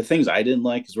 The things I didn't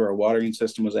like is where our watering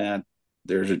system was at.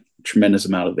 There's a tremendous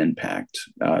amount of impact.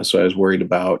 So I was worried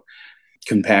about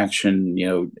compaction,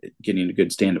 getting a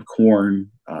good stand of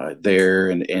corn there.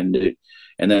 And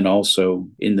then also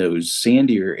in those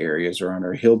sandier areas or on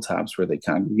our hilltops where they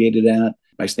congregated at,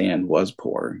 my stand was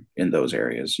poor in those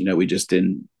areas. We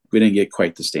didn't get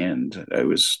quite the stand.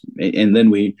 And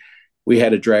then we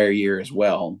had a drier year as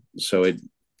well. So it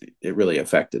really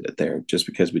affected it there just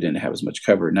because we didn't have as much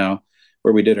cover. Now,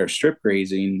 where we did our strip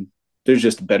grazing, there's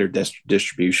just a better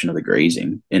distribution of the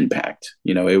grazing impact.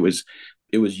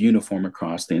 It was uniform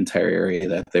across the entire area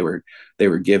that they were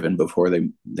given before they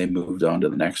moved on to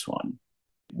the next one.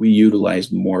 We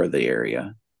utilized more of the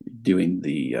area doing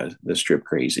the strip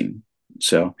grazing.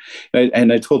 So,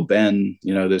 and I told Ben,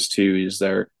 this too, is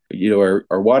our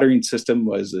watering system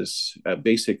was this,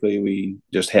 basically we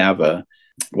just have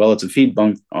it's a feed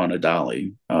bunk on a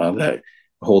dolly that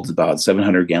holds about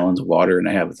 700 gallons of water, and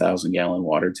I have 1,000-gallon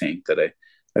water tank that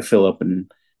I fill up, and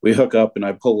we hook up and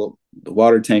I pull the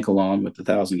water tank along with the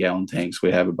 1,000-gallon tanks.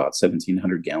 We have about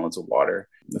 1,700 gallons of water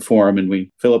for them, and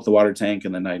we fill up the water tank,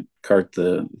 and then I cart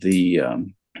the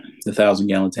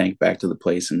 1,000-gallon tank back to the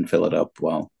place and fill it up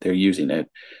while they're using it.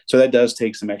 So that does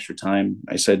take some extra time.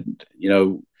 I said,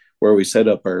 where we set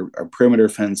up our perimeter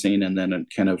fencing and then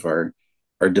kind of our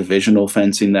divisional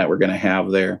fencing that we're going to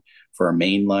have there for our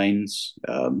main lines.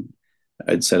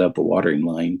 I'd set up a watering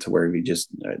line to where we just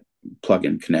plug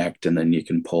and connect, and then you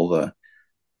can pull the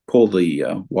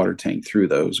water tank through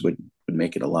those. Would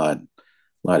make it a lot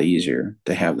easier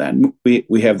to have that. And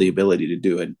we have the ability to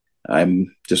do it.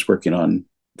 I'm just working on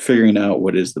figuring out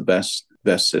what is the best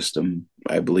system.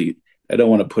 I believe I don't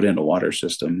want to put in a water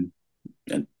system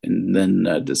and then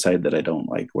decide that I don't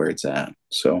like where it's at.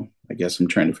 So I guess I'm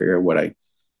trying to figure out what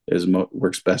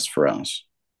works best for us.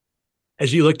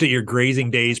 As you looked at your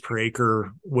grazing days per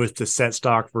acre with the set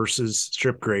stock versus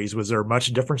strip graze, was there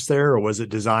much difference there, or was it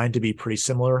designed to be pretty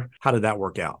similar? How did that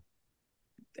work out?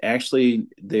 Actually,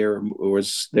 there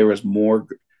was more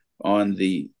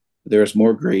grazing.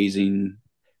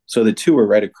 So the two were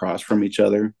right across from each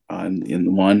other in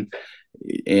the one,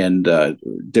 and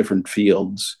different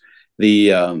fields.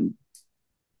 With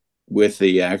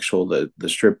the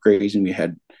strip grazing, we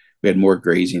had more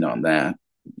grazing on that,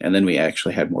 and then we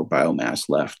actually had more biomass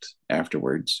left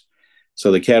afterwards.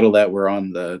 So the cattle that were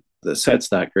on the set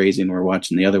stock grazing were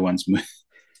watching the other ones move.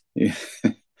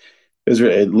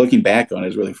 Looking back on it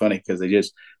is really funny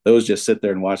because those just sit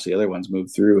there and watch the other ones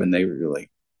move through, and they were like,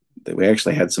 we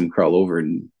actually had some crawl over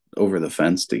the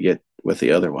fence to get with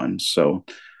the other ones. So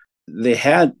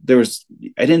I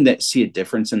didn't see a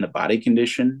difference in the body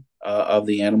condition of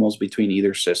the animals between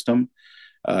either system.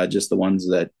 Just the ones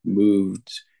that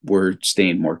moved were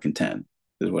staying more content,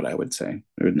 is what I would say,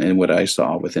 and what I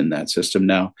saw within that system.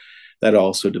 Now, that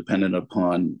also depended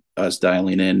upon us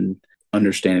dialing in,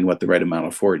 understanding what the right amount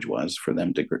of forage was for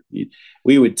them to.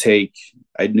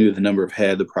 I knew the number of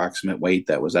head, the approximate weight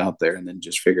that was out there, and then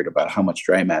just figured about how much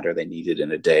dry matter they needed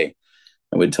in a day.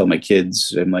 I would tell my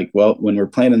kids, I'm like, well, when we're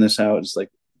planning this out, it's like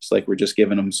we're just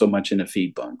giving them so much in a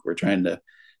feed bunk. We're trying to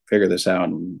figure this out,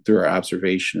 and through our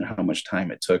observation, how much time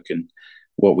it took and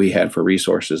what we had for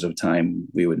resources of time,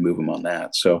 we would move them on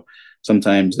that. So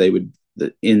sometimes they would,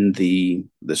 in the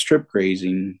strip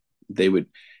grazing, we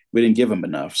didn't give them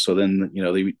enough. So then,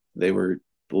 they were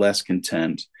less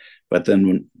content, but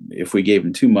then if we gave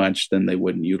them too much, then they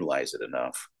wouldn't utilize it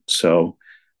enough. So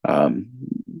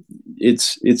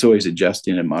it's always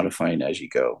adjusting and modifying as you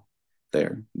go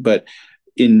there. But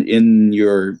in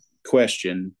your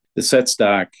question, the set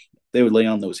stock, they would lay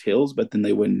on those hills, but then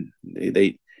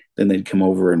they'd come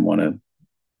over and want to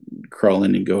crawl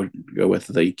in and go with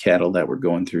the cattle that were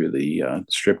going through the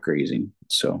strip grazing.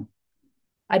 So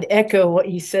I'd echo what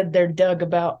you said there, Doug,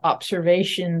 about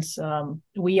observations.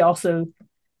 We also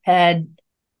had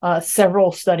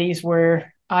several studies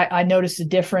where I noticed a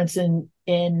difference in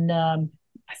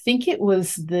I think it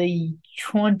was the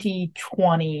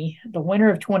winter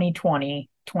of 2020,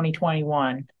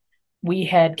 2021, we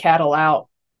had cattle out.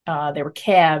 They were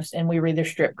calves, and we were either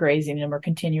strip grazing them or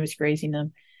continuous grazing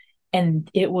them. And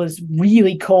it was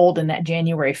really cold in that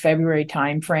January, February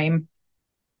timeframe.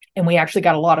 And we actually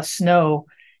got a lot of snow.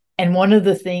 And one of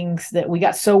the things that we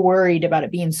got so worried about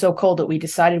it being so cold that we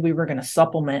decided we were going to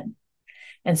supplement.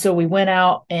 And so we went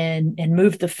out and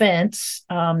moved the fence.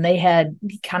 They had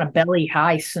kind of belly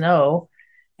high snow,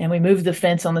 and we moved the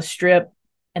fence on the strip.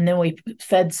 And then we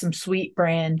fed some sweet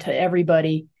bran to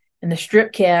everybody. And the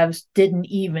strip calves didn't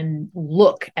even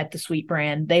look at the sweet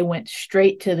bran. They went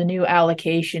straight to the new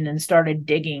allocation and started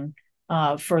digging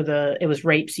it was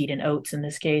rapeseed and oats in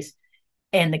this case.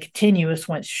 And the continuous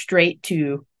went straight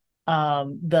to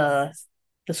the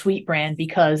sweet bran,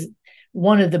 because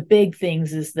one of the big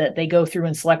things is that they go through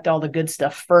and select all the good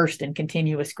stuff first in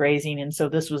continuous grazing. And so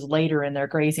this was later in their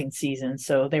grazing season.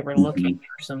 So they were looking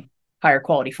for some higher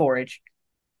quality forage.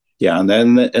 Yeah,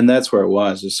 and that's where it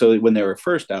was. So when they were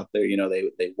first out there,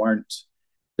 they weren't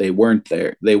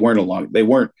there. They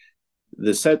weren't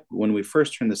the set when we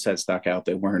first turned the set stock out.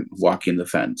 They weren't walking the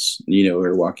fence,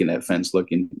 or walking that fence,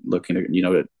 looking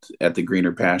at the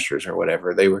greener pastures or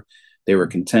whatever. They were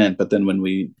content. But then when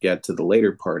we got to the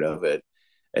later part of it,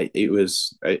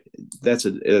 that's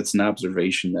an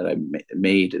observation that I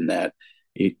made, in that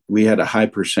we had a high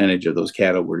percentage of those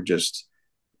cattle were just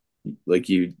like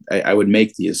I would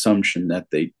make the assumption that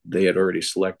they had already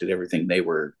selected everything they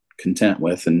were content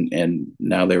with, and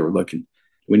now they were looking.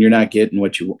 When you're not getting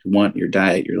what you want in your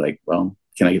diet, you're like, well,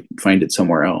 can I find it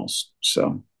somewhere else?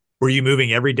 So were you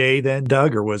moving every day then,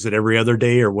 Doug, or was it every other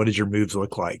day, or what did your moves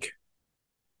look like?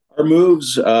 Our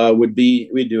moves we'd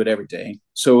do it every day.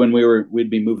 So when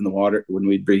we'd be moving the water, when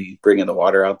we'd be bringing the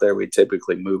water out there, we'd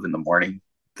typically move in the morning.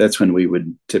 That's when we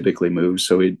would typically move.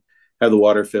 So we'd have the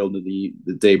water filled the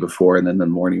day before, and then in the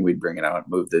morning we'd bring it out,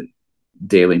 move. The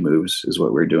daily moves is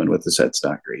what we're doing with the set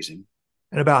stock grazing.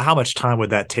 And about how much time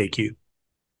would that take you?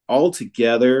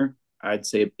 Altogether, I'd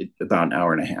say about an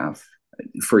hour and a half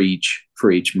for each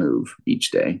move each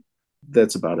day.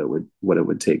 That's about what it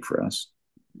would take for us.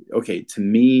 Okay, to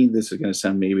me, this is going to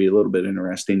sound maybe a little bit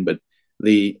interesting, but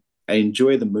I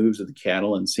enjoy the moves of the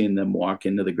cattle and seeing them walk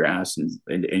into the grass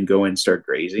and go and start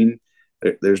grazing.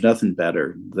 There's nothing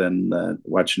better than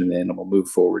watching an animal move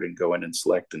forward and go in and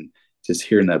select, and just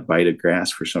hearing that bite of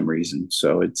grass for some reason.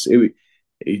 So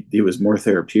it was more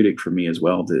therapeutic for me as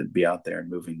well to be out there and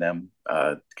moving them,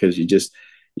 because they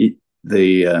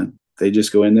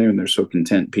just go in there and they're so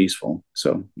content, peaceful.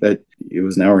 So that it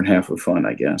was an hour and a half of fun,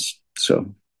 I guess.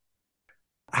 So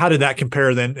how did that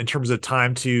compare then in terms of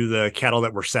time to the cattle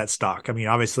that were set stock? I mean,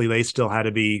 obviously they still had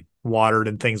to be watered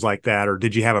and things like that, or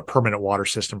did you have a permanent water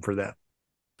system for them?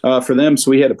 For them,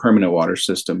 so we had a permanent water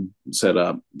system set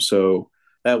up. So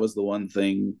that was the one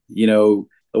thing, the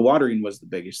watering was the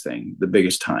biggest thing, the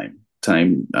biggest time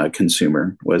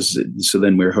consumer was. So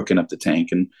then we were hooking up the tank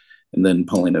and then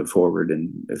pulling it forward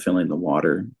and filling the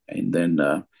water, and then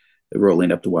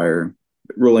rolling up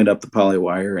the poly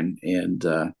wire and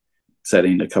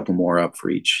setting a couple more up for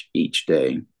each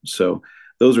day. So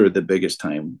those are the biggest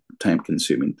time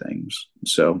consuming things.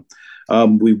 So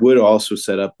we would also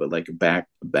set up like a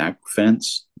back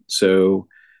fence. So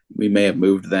we may have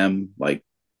moved them like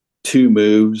 2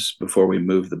 moves before we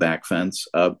moved the back fence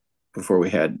up,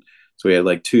 we had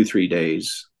like 2-3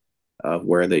 days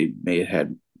where they may have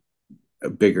had a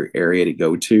bigger area to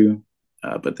go to,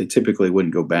 but they typically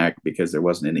wouldn't go back because there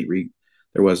wasn't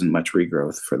much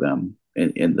regrowth for them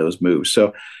in those moves.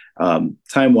 So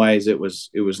time wise, it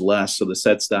was less. So the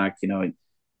set stock,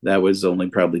 that was only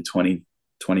probably 20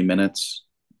 minutes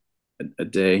a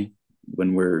day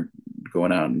when we're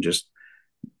going out and just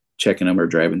checking them or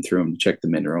driving through them to check the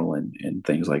mineral and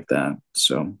things like that.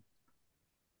 So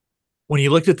when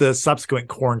you looked at the subsequent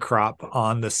corn crop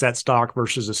on the set stock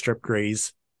versus a strip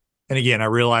graze, and again, I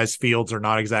realize fields are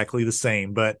not exactly the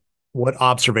same, but what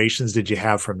observations did you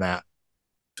have from that?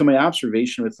 So my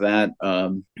observation with that,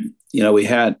 in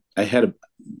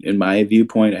my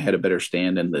viewpoint, I had a better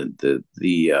stand in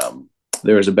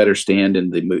there was a better stand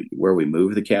in where we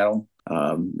moved the cattle.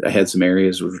 I had some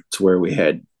areas where we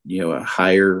had, a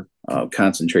higher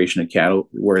concentration of cattle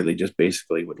where they just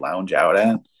basically would lounge out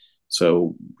at.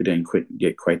 So we didn't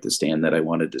get quite the stand that I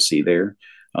wanted to see there.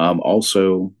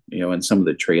 Also, in some of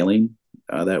the trailing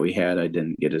that we had, I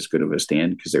didn't get as good of a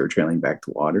stand because they were trailing back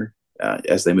to water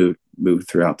as they moved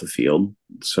throughout the field.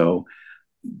 So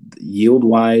yield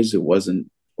wise, it wasn't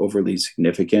overly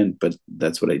significant, but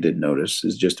that's what I did notice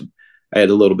is just I had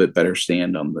a little bit better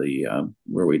stand on the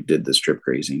where we did the strip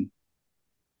grazing.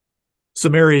 So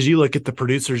Mary, as you look at the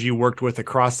producers you worked with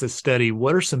across this study,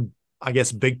 what are some I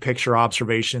guess, big picture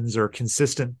observations or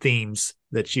consistent themes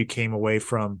that you came away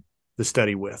from the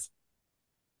study with?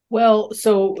 Well,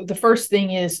 so the first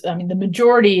thing is, I mean, the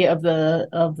majority of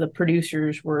the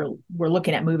producers were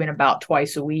looking at moving about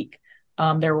twice a week.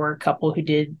 There were a couple who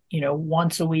did,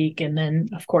 once a week, and then,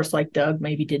 of course, like Doug,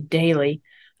 maybe did daily.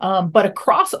 But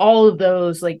across all of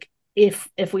those, like if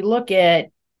we look at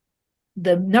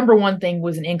the number one thing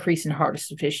was an increase in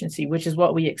harvest efficiency, which is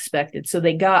what we expected. So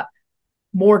they got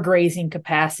more grazing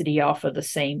capacity off of the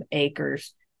same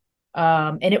acres.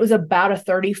 And it was about a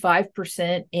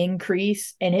 35%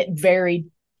 increase, and it varied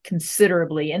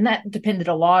considerably. And that depended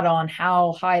a lot on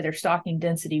how high their stocking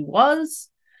density was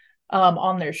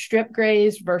on their strip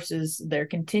graze versus their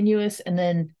continuous. And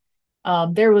then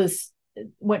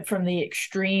went from the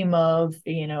extreme of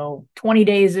 20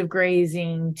 days of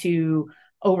grazing to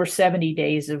over 70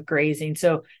 days of grazing.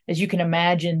 So as you can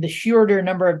imagine, the shorter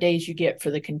number of days you get for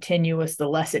the continuous, the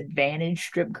less advantage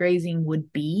strip grazing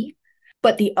would be.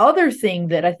 But the other thing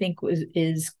that I think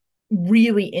is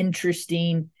really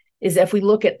interesting is if we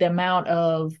look at the amount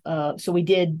of, so we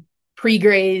did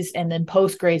pre-graze and then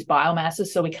post-graze biomasses,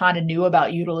 so we kind of knew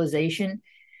about utilization.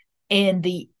 And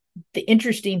the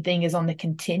interesting thing is on the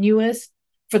continuous,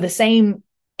 for the same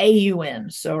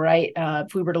AUM, so right,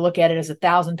 if we were to look at it as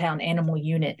 1,000-pound animal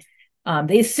unit,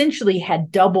 they essentially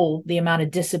had double the amount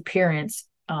of disappearance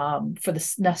for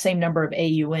the same number of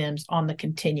AUMs on the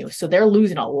continuous. So they're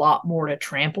losing a lot more to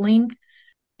trampling.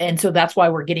 And so that's why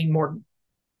we're getting more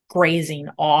grazing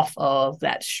off of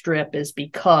that strip, is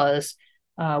because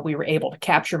we were able to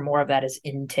capture more of that as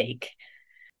intake.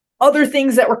 Other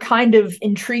things that were kind of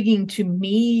intriguing to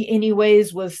me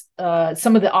anyways was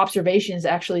some of the observations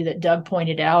actually that Doug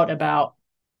pointed out about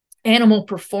animal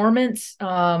performance.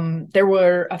 There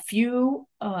were a few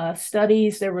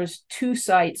studies. There was 2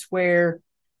 sites where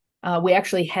we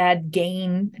actually had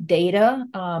gain data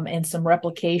and some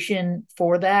replication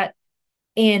for that.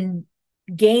 And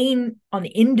gain on the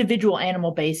individual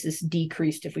animal basis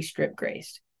decreased if we strip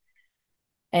grazed.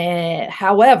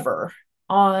 However,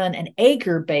 on an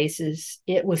acre basis,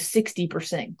 it was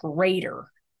 60%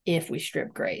 greater if we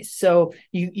strip graze. So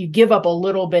you give up a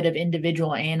little bit of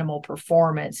individual animal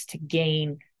performance to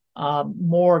gain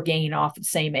more gain off the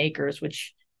same acres,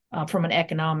 which from an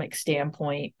economic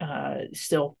standpoint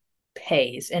still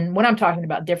pays. And when I'm talking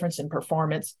about difference in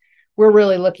performance, we're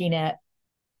really looking at,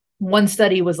 one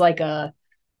study was like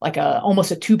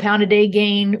almost a 2 pound a day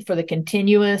gain for the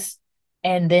continuous.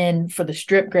 And then for the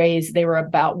strip graze, they were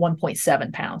about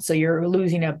 1.7 pounds. So you're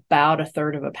losing about a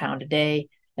third of a pound a day.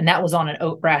 And that was on an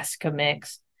oat brassica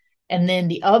mix. And then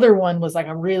the other one was like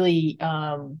a really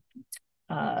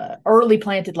early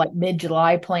planted, like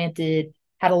mid-July planted,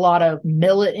 had a lot of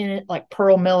millet in it, like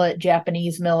pearl millet,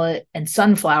 Japanese millet, and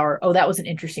sunflower. Oh, that was an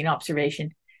interesting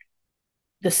observation.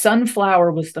 The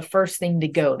sunflower was the first thing to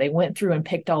go. They went through and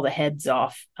picked all the heads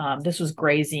off. This was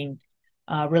grazing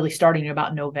really starting in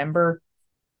about November.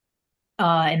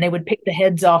 And they would pick the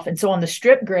heads off. And so on the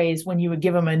strip graze, when you would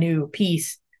give them a new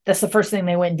piece, that's the first thing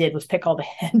they went and did, was pick all the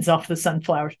heads off the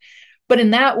sunflowers. But in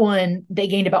that one, they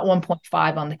gained about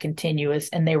 1.5 on the continuous,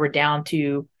 and they were down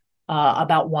to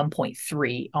about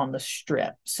 1.3 on the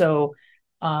strip. So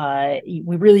we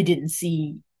really didn't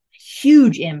see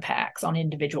huge impacts on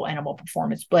individual animal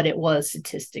performance, but it was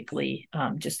statistically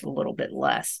just a little bit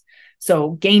less.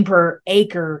 So gain per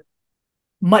acre,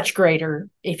 much greater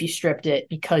if you stripped it,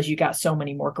 because you got so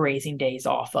many more grazing days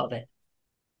off of it.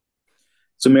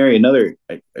 So Mary,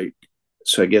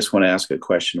 I guess want to ask a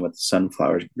question with the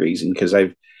sunflower grazing, because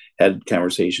I've had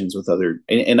conversations with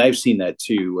and I've seen that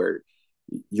too, where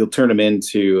you'll turn them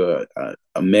into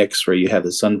a mix where you have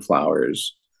the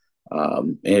sunflowers,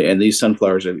 and these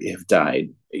sunflowers have died,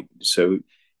 so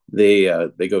they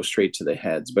go straight to the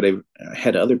heads. But I've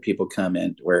had other people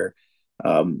comment where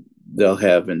they'll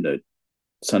have in the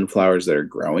sunflowers that are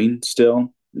growing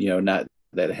still, not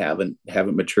that haven't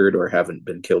matured or haven't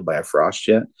been killed by a frost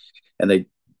yet, and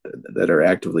that are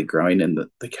actively growing, and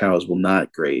the cows will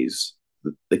not graze.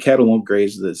 The cattle won't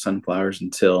graze the sunflowers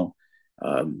until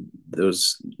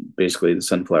those, basically, the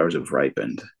sunflowers have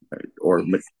ripened or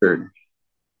matured.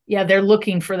 Yeah, they're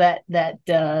looking for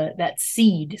that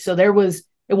seed. So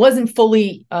it wasn't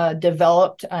fully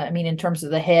developed. I mean, in terms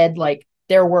of the head, like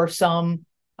there were some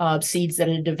seeds that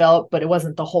had developed, but it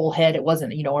wasn't the whole head. It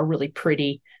wasn't, a really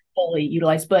pretty, fully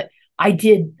utilized. But I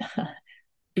did,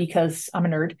 because I'm a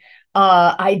nerd,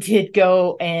 I did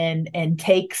go and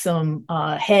take some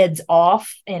heads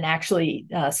off and actually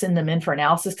send them in for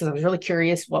analysis, because I was really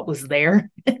curious what was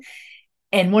there.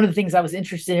 And one of the things I was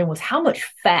interested in was how much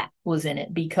fat was in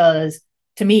it, because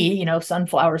to me,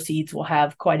 sunflower seeds will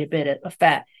have quite a bit of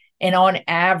fat. And on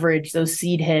average, those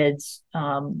seed heads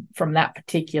from that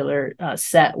particular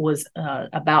set was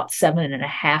about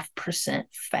 7.5%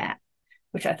 fat,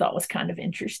 which I thought was kind of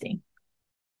interesting.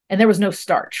 And there was no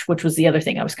starch, which was the other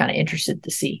thing I was kind of interested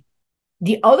to see.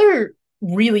 The other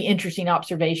really interesting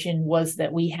observation was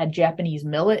that we had Japanese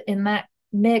millet in that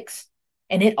mix,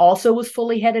 and it also was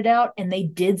fully headed out, and they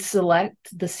did select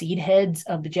the seed heads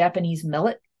of the Japanese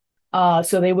millet.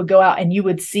 So they would go out and you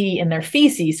would see in their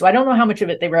feces. So I don't know how much of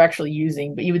it they were actually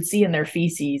using, but you would see in their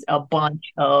feces a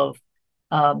bunch of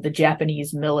the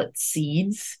Japanese millet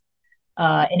seeds.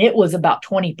 And it was about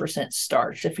 20%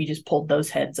 starch if you just pulled those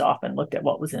heads off and looked at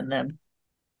what was in them.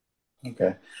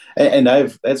 Okay. And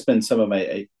that's been some of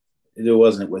it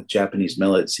wasn't with Japanese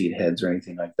millet seed heads or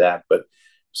anything like that, but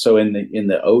so in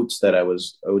the oats,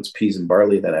 peas and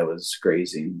barley that I was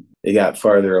grazing, it got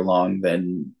farther along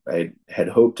than I had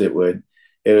hoped it would.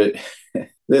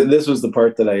 This was the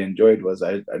part that I enjoyed was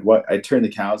I turned the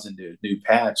cows into a new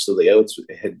patch. So the oats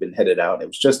had been headed out. It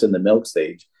was just in the milk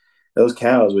stage. Those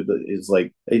cows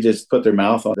they just put their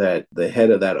mouth on the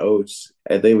head of that oats,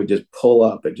 and they would just pull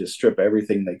up and just strip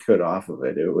everything they could off of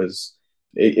it. It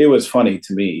was funny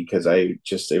to me because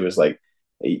it was like,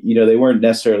 they weren't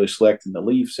necessarily selecting the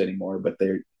leaves anymore, but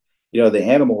the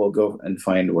animal will go and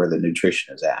find where the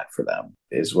nutrition is at for them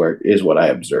is what I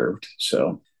observed.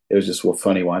 So it was just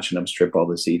funny watching them strip all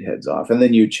the seed heads off. And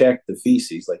then you check the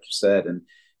feces, like you said, and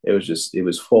it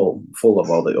was full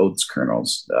of all the oats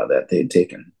kernels that they had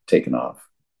taken off.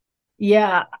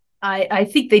 Yeah, I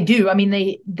think they do. I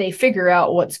mean, they figure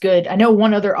out what's good. I know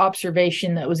one other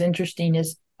observation that was interesting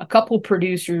is a couple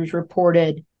producers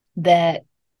reported that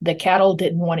the cattle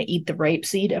didn't want to eat the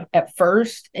rapeseed at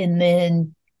first. And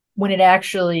then when it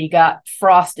actually got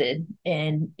frosted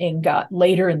and got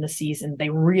later in the season,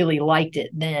 they really liked it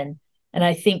then. And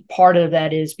I think part of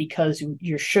that is because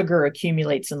your sugar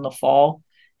accumulates in the fall.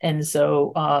 And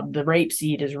so the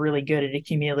rapeseed is really good at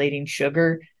accumulating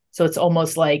sugar. So it's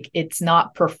almost like it's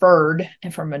not preferred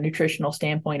from a nutritional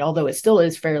standpoint, although it still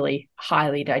is fairly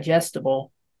highly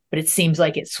digestible. But it seems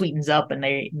like it sweetens up, and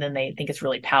then they think it's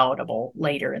really palatable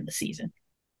later in the season.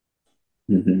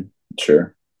 Mm-hmm.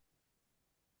 Sure.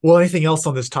 Well, anything else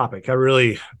on this topic? I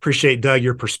really appreciate, Doug,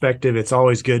 your perspective. It's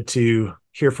always good to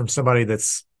hear from somebody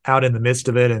that's out in the midst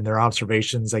of it and their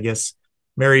observations. I guess,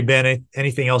 Mary, Ben,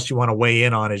 anything else you want to weigh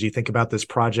in on as you think about this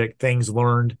project, things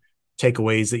learned,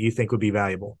 takeaways that you think would be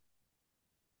valuable?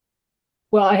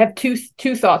 Well, I have two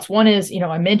thoughts. One is,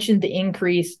 I mentioned the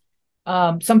increase.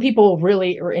 Some people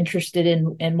really are interested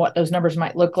in what those numbers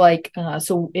might look like.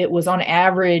 So it was on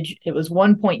average, it was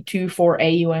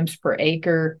 1.24 AUMs per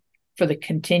acre for the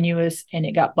continuous, and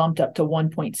it got bumped up to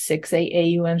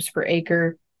 1.68 AUMs per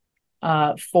acre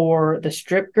for the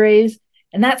strip graze.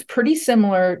 And that's pretty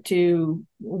similar to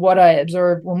what I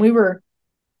observed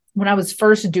when I was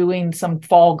first doing some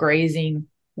fall grazing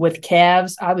with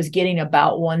calves. I was getting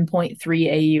about 1.3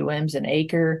 AUMs an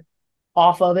acre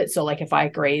off of it. So like if I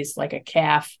graze like a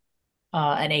calf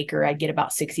an acre, I'd get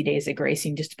about 60 days of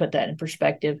grazing, just to put that in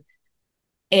perspective.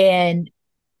 And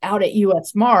out at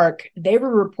US Mark, they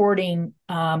were reporting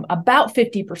about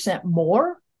 50%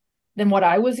 more than what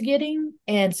I was getting.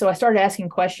 And so I started asking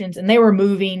questions, and they were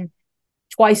moving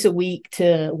twice a week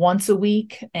to once a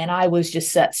week, and I was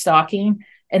just set stocking.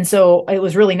 And so it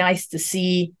was really nice to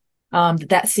see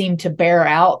that seemed to bear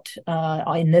out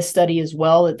in this study as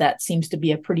well, that seems to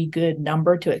be a pretty good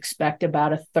number to expect,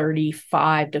 about a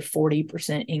 35 to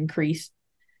 40% increase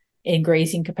in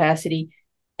grazing capacity.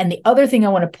 And the other thing I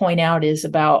want to point out is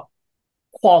about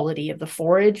quality of the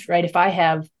forage, right? If I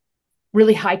have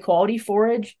really high quality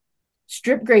forage,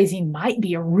 strip grazing might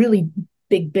be a really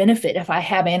big benefit if I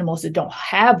have animals that don't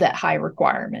have that high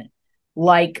requirement,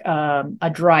 like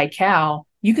a dry cow.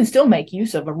 You can still make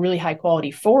use of a really high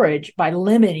quality forage by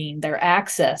limiting their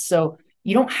access. So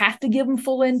you don't have to give them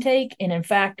full intake. And in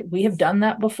fact, we have done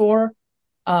that before.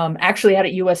 Actually, out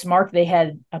at US Mark, they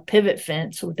had a pivot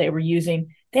fence, what they were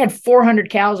using. They had 400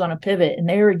 cows on a pivot, and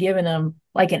they were giving them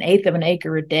like an eighth of an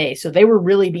acre a day. So they were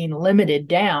really being limited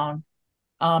down,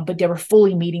 but they were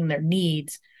fully meeting their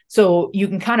needs. So you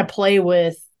can kind of play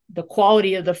with the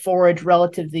quality of the forage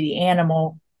relative to the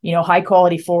animal, high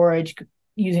quality forage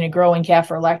using a growing calf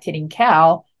or a lactating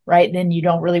cow, right? Then you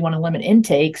don't really want to limit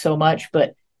intake so much.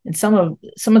 But in some of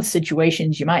the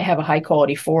situations, you might have a high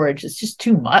quality forage that's just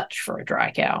too much for a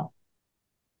dry cow.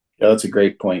 Yeah, that's a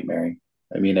great point, Mary.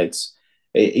 I mean, and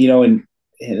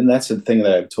that's the thing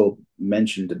that I've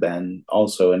mentioned to Ben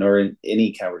also, in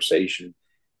any conversation.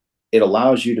 It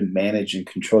allows you to manage and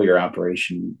control your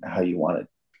operation how you want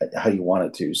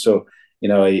it to. So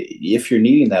if you're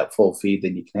needing that full feed,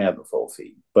 then you can have the full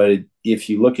feed. But if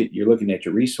you're looking at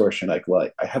your resource, you're like, well,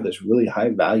 I have this really high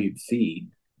valued feed,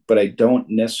 but I don't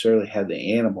necessarily have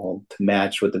the animal to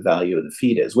match what the value of the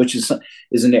feed is, which is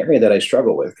an area that I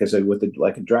struggle with, because with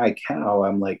like a dry cow,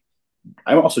 I'm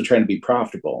also trying to be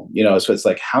profitable, so it's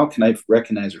like, how can I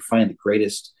recognize or find the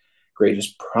greatest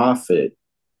profit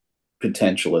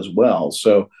potential as well?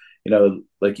 So,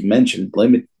 like you mentioned,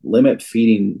 limit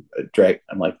feeding a dry.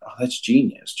 I'm like, oh, that's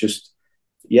genius. Just,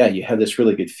 yeah, you have this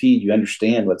really good feed, you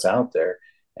understand what's out there,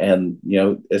 and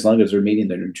as long as they're meeting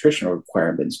their nutritional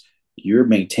requirements, you're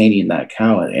maintaining that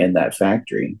cow and that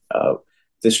factory.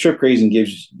 The strip grazing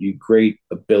gives you great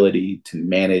ability to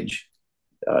manage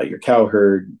your cow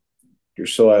herd, your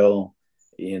soil,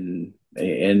 in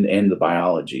the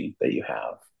biology that you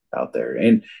have out there,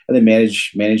 and then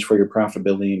manage for your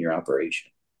profitability in your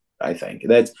operation. I think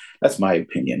that's my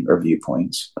opinion or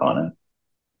viewpoints on it.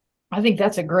 I think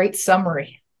that's a great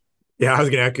summary. Yeah, I was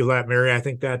going to echo that, Mary. I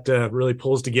think that really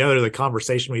pulls together the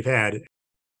conversation we've had.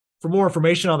 For more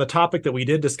information on the topic that we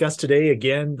did discuss today,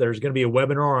 again, there's going to be a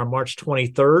webinar on March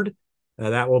 23rd.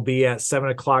 That will be at 7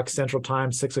 o'clock Central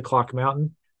Time, 6 o'clock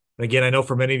Mountain. And again, I know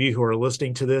for many of you who are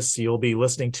listening to this, you'll be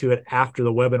listening to it after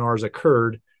the webinar's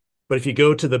occurred. But if you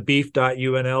go to the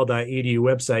beef.unl.edu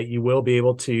website, you will be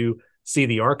able to see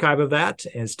the archive of that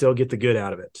and still get the good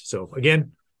out of it. So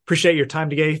again, appreciate your time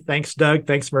today. Thanks, Doug.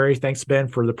 Thanks, Mary. Thanks, Ben,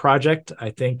 for the project.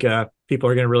 I think people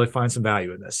are going to really find some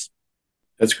value in this.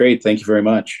 That's great. Thank you very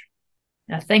much.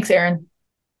 Thanks, Aaron.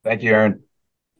 Thank you, Aaron.